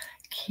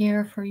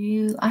 Care for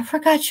you. I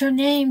forgot your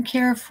name.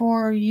 Care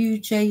for you,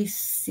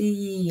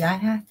 JC.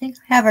 I think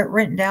I have it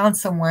written down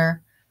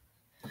somewhere.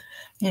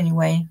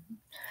 Anyway,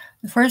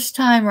 the first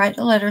time, write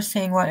the letter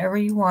saying whatever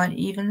you want,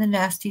 even the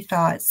nasty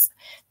thoughts.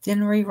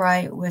 Then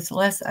rewrite with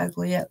less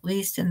ugly. At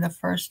least in the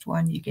first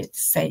one, you get to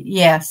say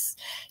yes.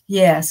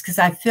 Yes, because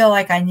I feel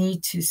like I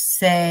need to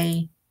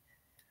say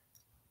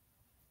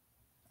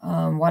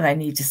what I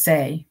need to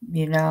say,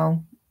 you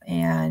know.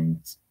 And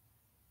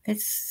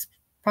it's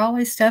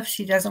probably stuff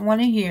she doesn't want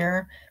to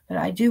hear, but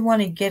I do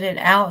want to get it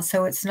out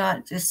so it's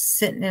not just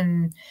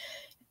sitting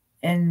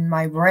in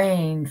my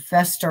brain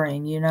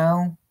festering, you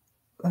know.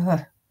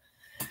 Ugh.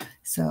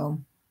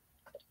 So,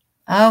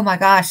 oh my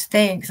gosh,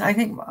 thanks. I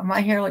think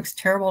my hair looks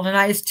terrible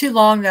tonight. It's too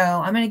long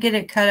though. I'm going to get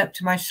it cut up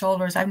to my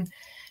shoulders. I've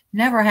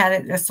never had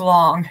it this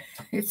long.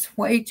 It's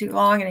way too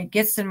long and it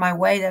gets in my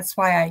way. That's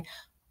why I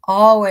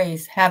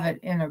always have it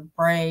in a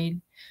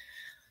braid.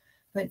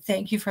 But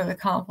thank you for the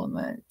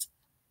compliment.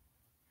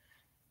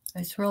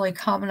 It's really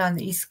common on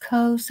the East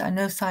Coast. I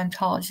know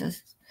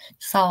Scientology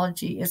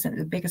isn't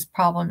the biggest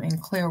problem in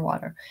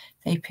Clearwater.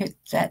 They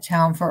picked that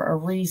town for a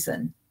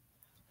reason.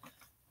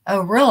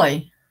 Oh,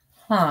 really?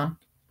 Huh.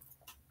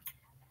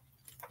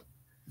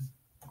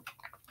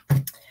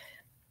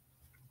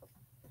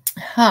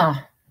 Huh.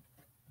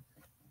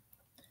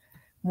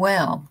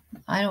 Well,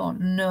 I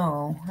don't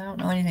know. I don't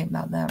know anything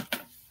about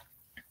that.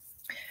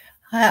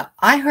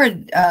 I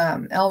heard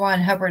L.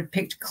 Ron Hubbard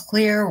picked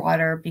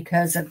Clearwater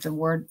because of the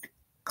word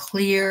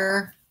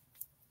clear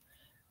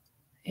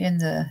in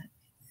the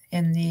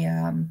you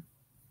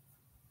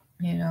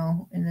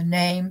know, in the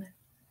name.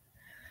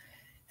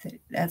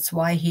 That's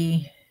why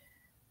he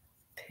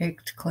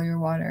picked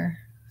Clearwater.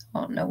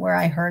 I don't know where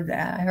I heard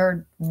that. I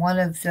heard one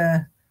of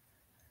the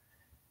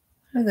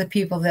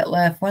people that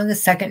left, one of the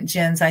second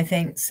gens, I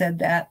think, said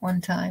that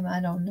one time.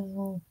 I don't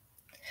know.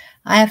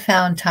 I have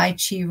found Tai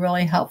Chi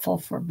really helpful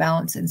for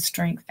balance and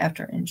strength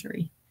after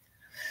injury.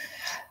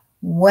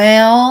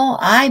 Well,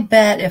 I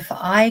bet if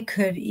I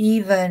could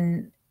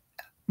even,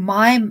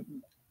 my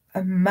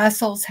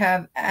muscles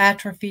have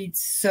atrophied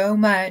so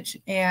much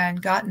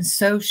and gotten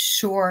so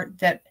short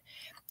that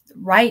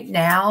right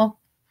now,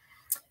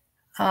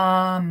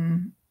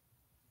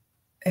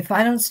 if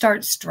I don't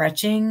start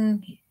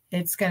stretching,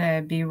 it's going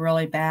to be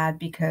really bad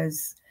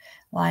because,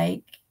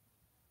 like,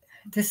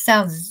 this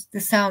sounds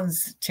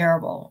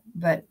terrible,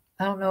 but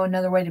I don't know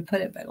another way to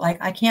put it, but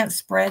like I can't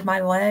spread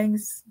my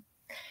legs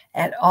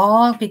at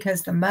all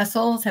because the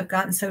muscles have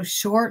gotten so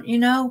short, you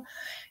know,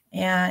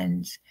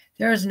 and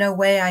there's no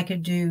way I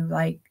could do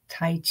like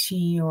Tai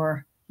Chi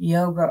or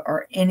yoga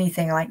or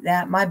anything like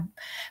that. My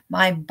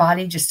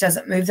body just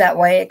doesn't move that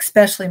way,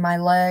 especially my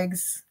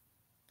legs.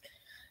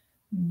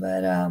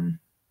 But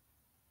I'm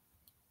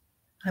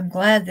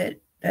glad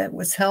that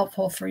was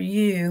helpful for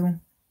you.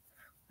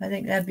 I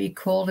think that'd be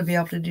cool to be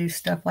able to do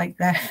stuff like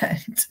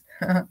that.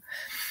 A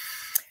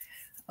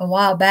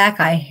while back,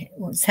 I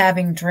was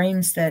having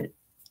dreams that,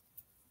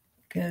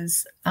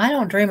 because I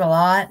don't dream a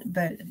lot,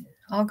 but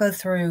I'll go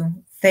through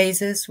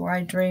phases where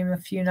I dream a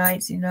few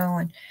nights, you know,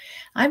 and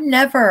I'm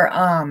never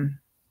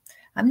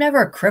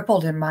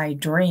crippled in my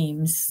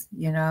dreams,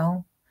 you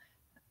know.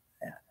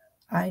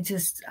 I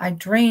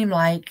dream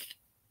like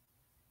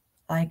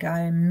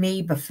I'm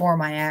me before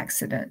my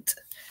accident.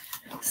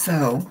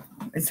 So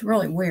it's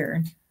really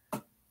weird.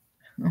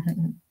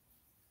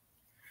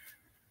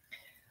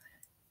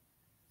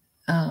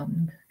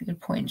 Good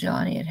point,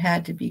 Johnny. It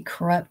had to be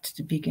corrupt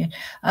to begin.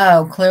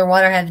 Oh,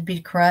 Clearwater had to be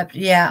corrupt.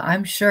 Yeah,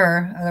 I'm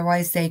sure.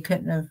 Otherwise, they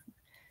couldn't have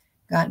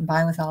gotten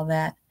by with all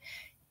that.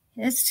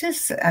 It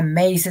just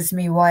amazes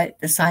me what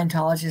the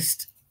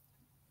Scientologists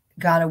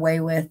got away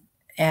with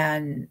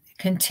and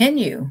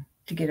continue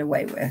to get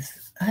away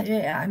with.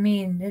 I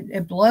mean,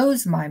 it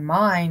blows my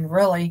mind,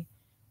 really.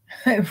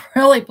 It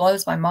really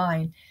blows my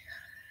mind.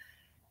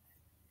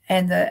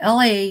 And the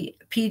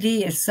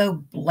LAPD is so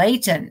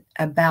blatant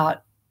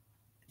about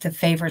the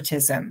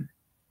favoritism.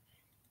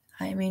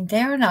 I mean,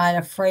 they're not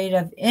afraid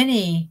of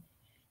any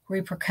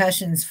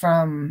repercussions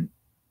from,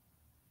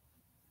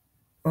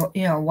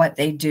 you know, what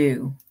they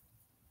do.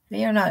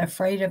 They are not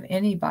afraid of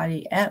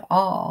anybody at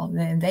all.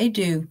 And they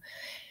do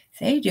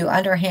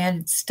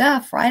underhanded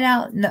stuff right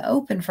out in the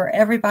open for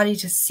everybody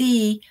to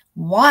see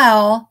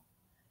while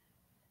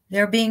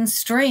they're being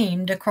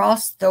streamed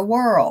across the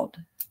world.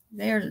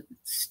 They're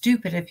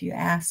stupid if you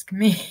ask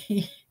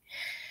me.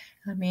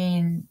 I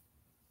mean,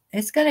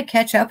 it's going to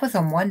catch up with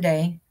them one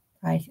day,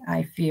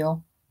 I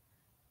feel.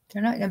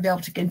 They're not going to be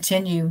able to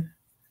continue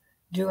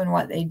doing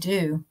what they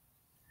do.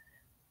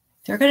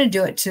 They're going to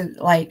do it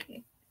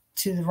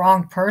to the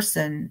wrong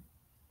person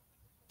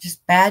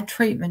just bad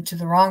treatment to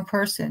the wrong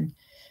person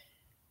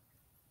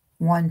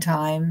one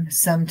time,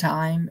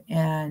 sometime,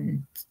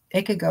 and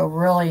it could go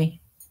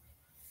really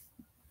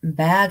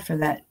bad for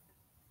that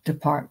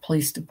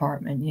police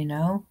department, you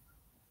know?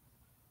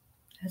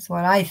 That's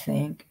what I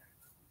think.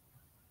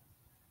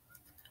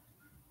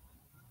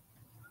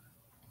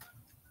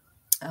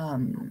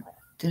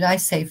 Did I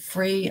say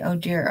free? Oh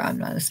dear, I'm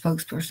not a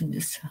spokesperson.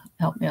 Just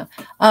help me out.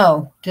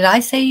 Oh, did I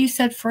say you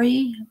said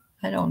free?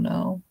 I don't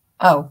know.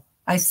 Oh,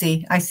 I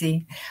see. I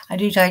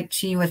do Tai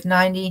Chi with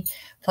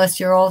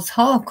 90-plus-year-olds.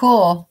 Oh,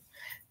 cool.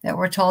 That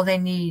were told they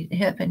need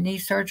hip and knee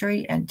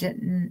surgery and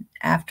didn't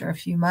after a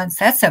few months.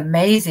 That's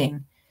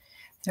amazing.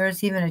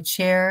 There's even a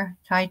chair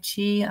Tai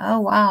Chi. Oh,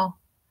 wow.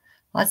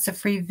 Lots of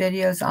free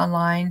videos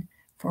online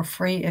for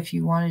free if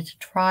you wanted to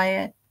try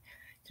it.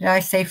 Did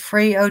I say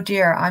free? Oh,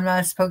 dear. I'm not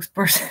a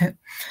spokesperson.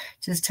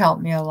 Just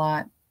helped me a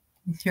lot.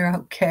 You're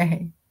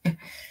okay.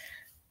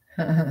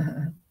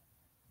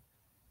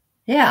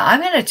 Yeah, I'm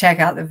going to check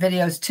out the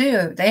videos,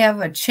 too. They have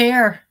a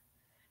chair.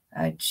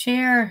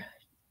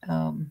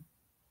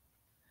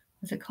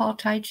 What's it called?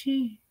 Tai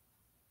Chi?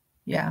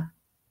 Yeah.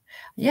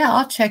 Yeah,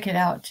 I'll check it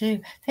out,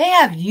 too. They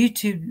have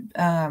YouTube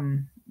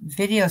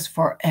videos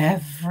for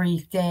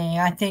everything.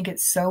 I think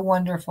it's so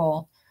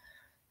wonderful.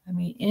 I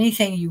mean,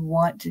 anything you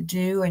want to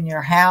do in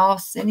your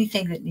house,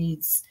 anything that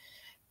needs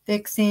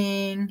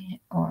fixing,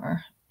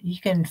 or you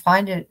can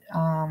find it,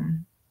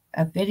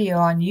 a video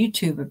on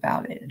YouTube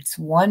about it. It's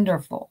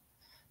wonderful.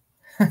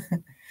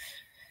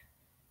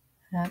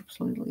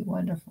 Absolutely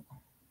wonderful.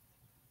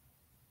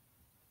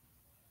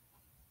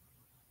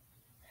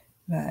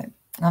 But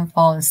I'm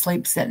falling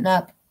asleep sitting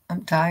up.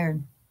 I'm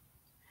tired.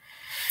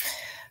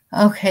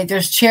 Okay,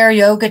 there's chair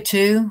yoga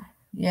too.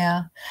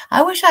 Yeah.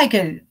 I wish I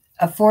could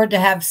afford to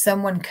have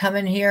someone come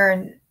in here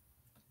and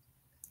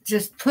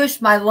just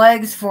push my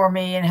legs for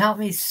me and help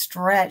me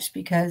stretch,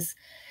 because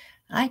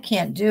I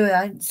can't do it.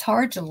 It's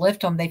hard to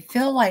lift them. They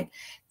feel like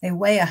they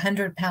weigh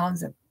 100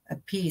 pounds a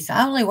piece.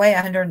 I only weigh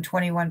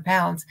 121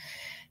 pounds,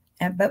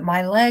 but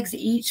my legs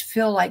each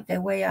feel like they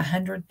weigh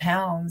 100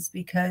 pounds,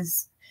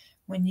 because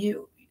when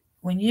you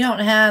don't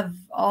have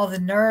all the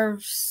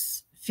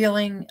nerves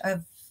feeling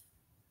of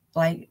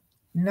like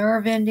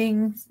nerve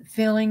ending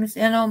feelings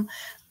in them,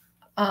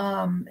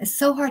 it's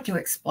so hard to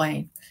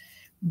explain.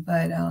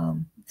 But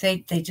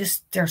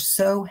they're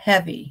so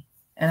heavy,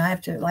 and I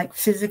have to like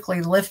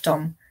physically lift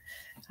them.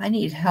 I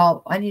need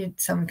help. I need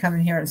someone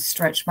coming here and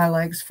stretch my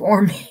legs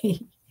for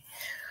me.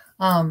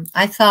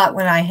 I thought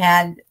when I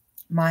had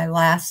my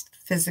last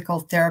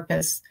physical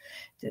therapist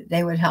that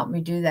they would help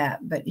me do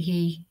that, but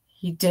he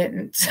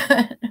didn't.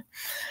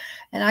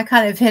 And I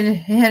kind of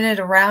hinted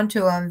around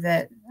to him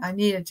that I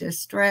needed to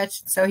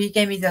stretch. So he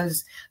gave me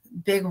those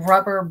big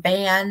rubber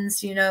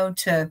bands, you know,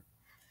 to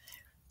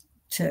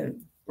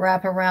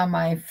wrap around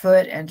my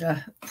foot and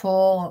to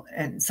pull,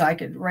 and so I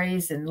could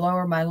raise and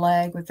lower my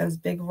leg with those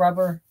big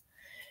rubber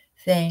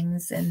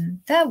things. And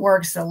that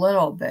works a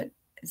little, but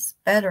it's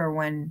better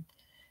when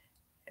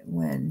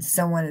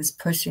someone is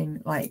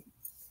pushing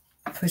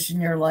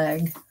your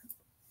leg,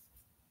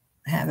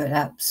 have it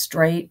up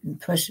straight and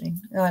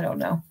pushing. I don't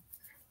know.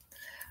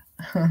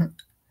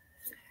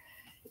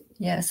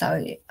 Yes,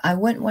 I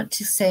wouldn't want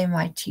to say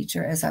my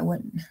teacher, as I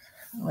wouldn't.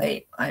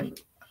 Wait, I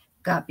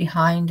got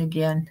behind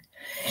again.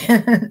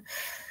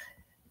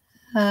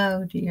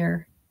 Oh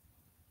dear.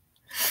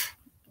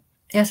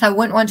 Yes, I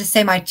wouldn't want to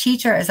say my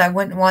teacher, as I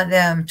wouldn't want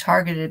them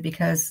targeted,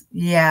 because,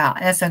 yeah,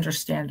 that's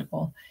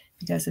understandable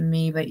because of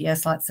me. But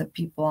yes, lots of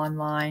people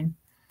online.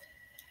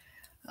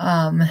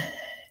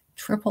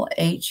 Triple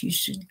H, you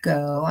should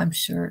go. I'm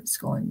sure it's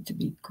going to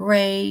be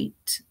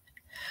great.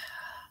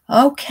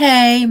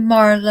 Okay,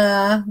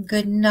 Marla,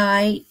 good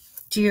night,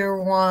 dear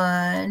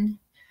one.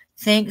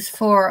 Thanks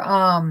for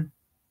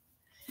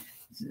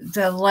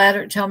the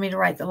letter. Tell me to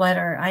write the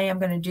letter. I am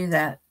going to do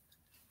that,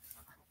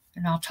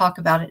 and I'll talk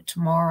about it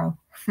tomorrow.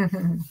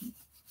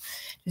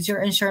 Does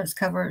your insurance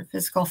cover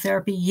physical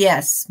therapy?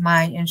 Yes,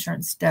 my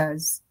insurance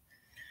does.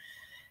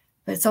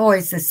 But it's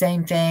always the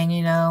same thing,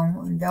 you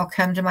know. They'll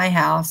come to my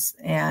house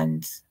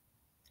and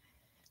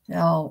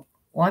they'll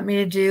want me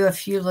to do a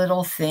few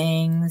little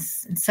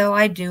things. And so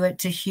I do it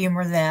to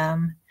humor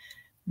them.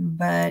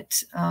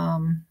 But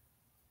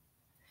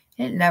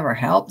it never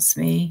helps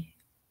me.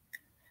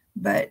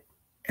 But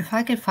if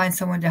I could find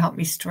someone to help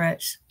me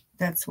stretch,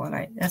 that's what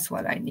I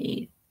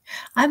need.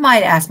 I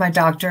might ask my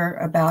doctor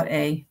about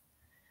a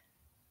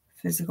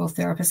physical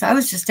therapist. I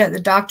was just at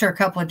the doctor a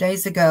couple of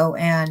days ago,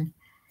 and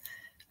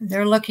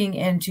they're looking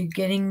into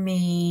getting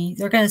me,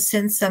 they're going to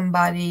send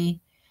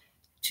somebody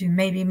to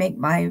maybe make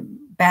my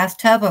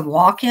bathtub a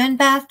walk-in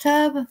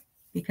bathtub,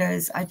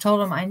 because I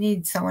told them I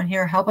need someone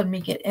here helping me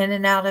get in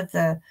and out of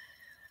the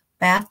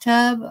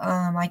bathtub.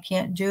 I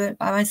can't do it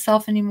by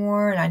myself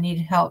anymore, and I need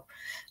help.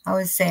 I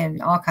was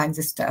saying all kinds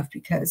of stuff,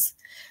 because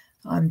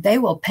they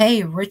will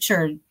pay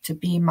Richard to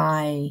be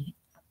my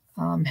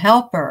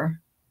helper.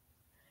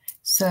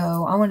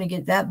 So I want to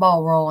get that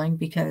ball rolling,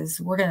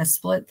 because we're going to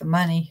split the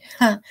money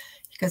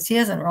because he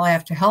doesn't really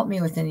have to help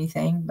me with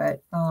anything.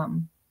 But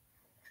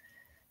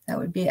That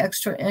would be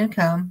extra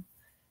income.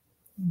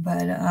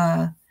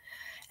 But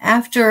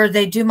after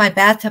they do my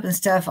bathtub and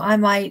stuff, I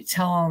might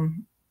tell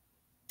them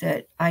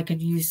that I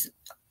could use,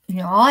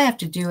 all I have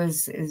to do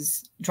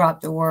is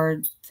drop the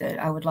word that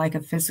I would like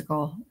a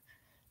physical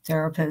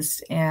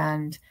therapist.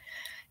 And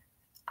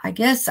I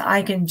guess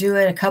I can do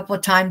it a couple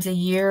of times a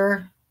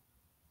year,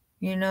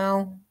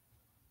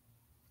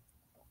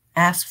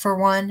 ask for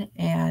one,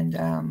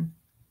 and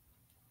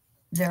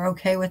they're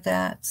okay with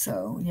that.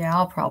 So, yeah,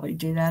 I'll probably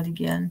do that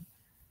again.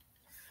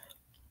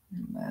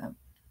 But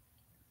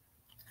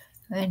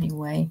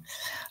anyway,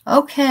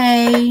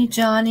 okay,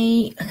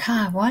 Johnny.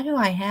 God, why do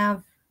I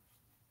have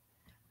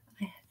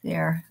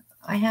there?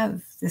 I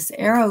have this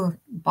arrow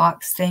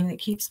box thing that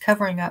keeps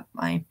covering up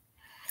my...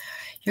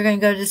 You're going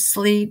to go to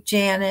sleep,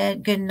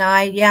 Janet. Good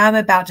night. Yeah, I'm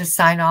about to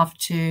sign off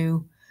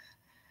too.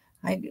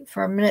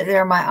 For a minute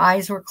there, my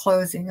eyes were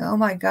closing. Oh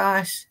my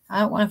gosh.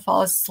 I don't want to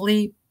fall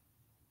asleep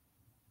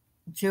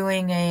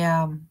doing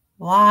a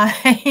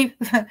live.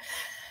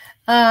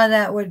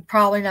 That would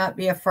probably not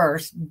be a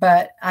first,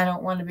 but I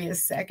don't want to be a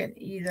second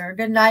either.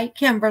 Good night,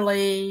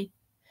 Kimberly.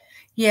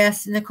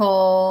 Yes,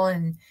 Nicole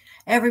and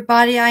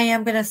everybody. I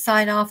am going to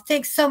sign off.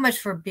 Thanks so much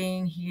for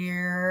being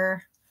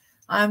here.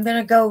 I'm going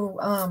to go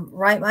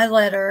write my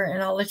letter,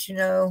 and I'll let you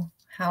know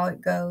how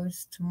it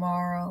goes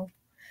tomorrow.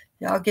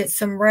 Y'all get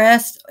some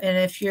rest. And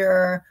if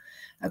you're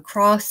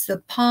across the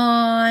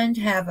pond,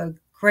 have a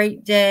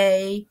great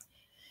day.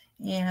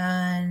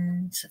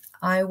 And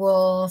I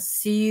will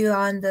see you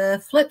on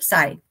the flip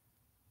side.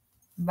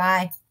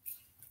 Bye.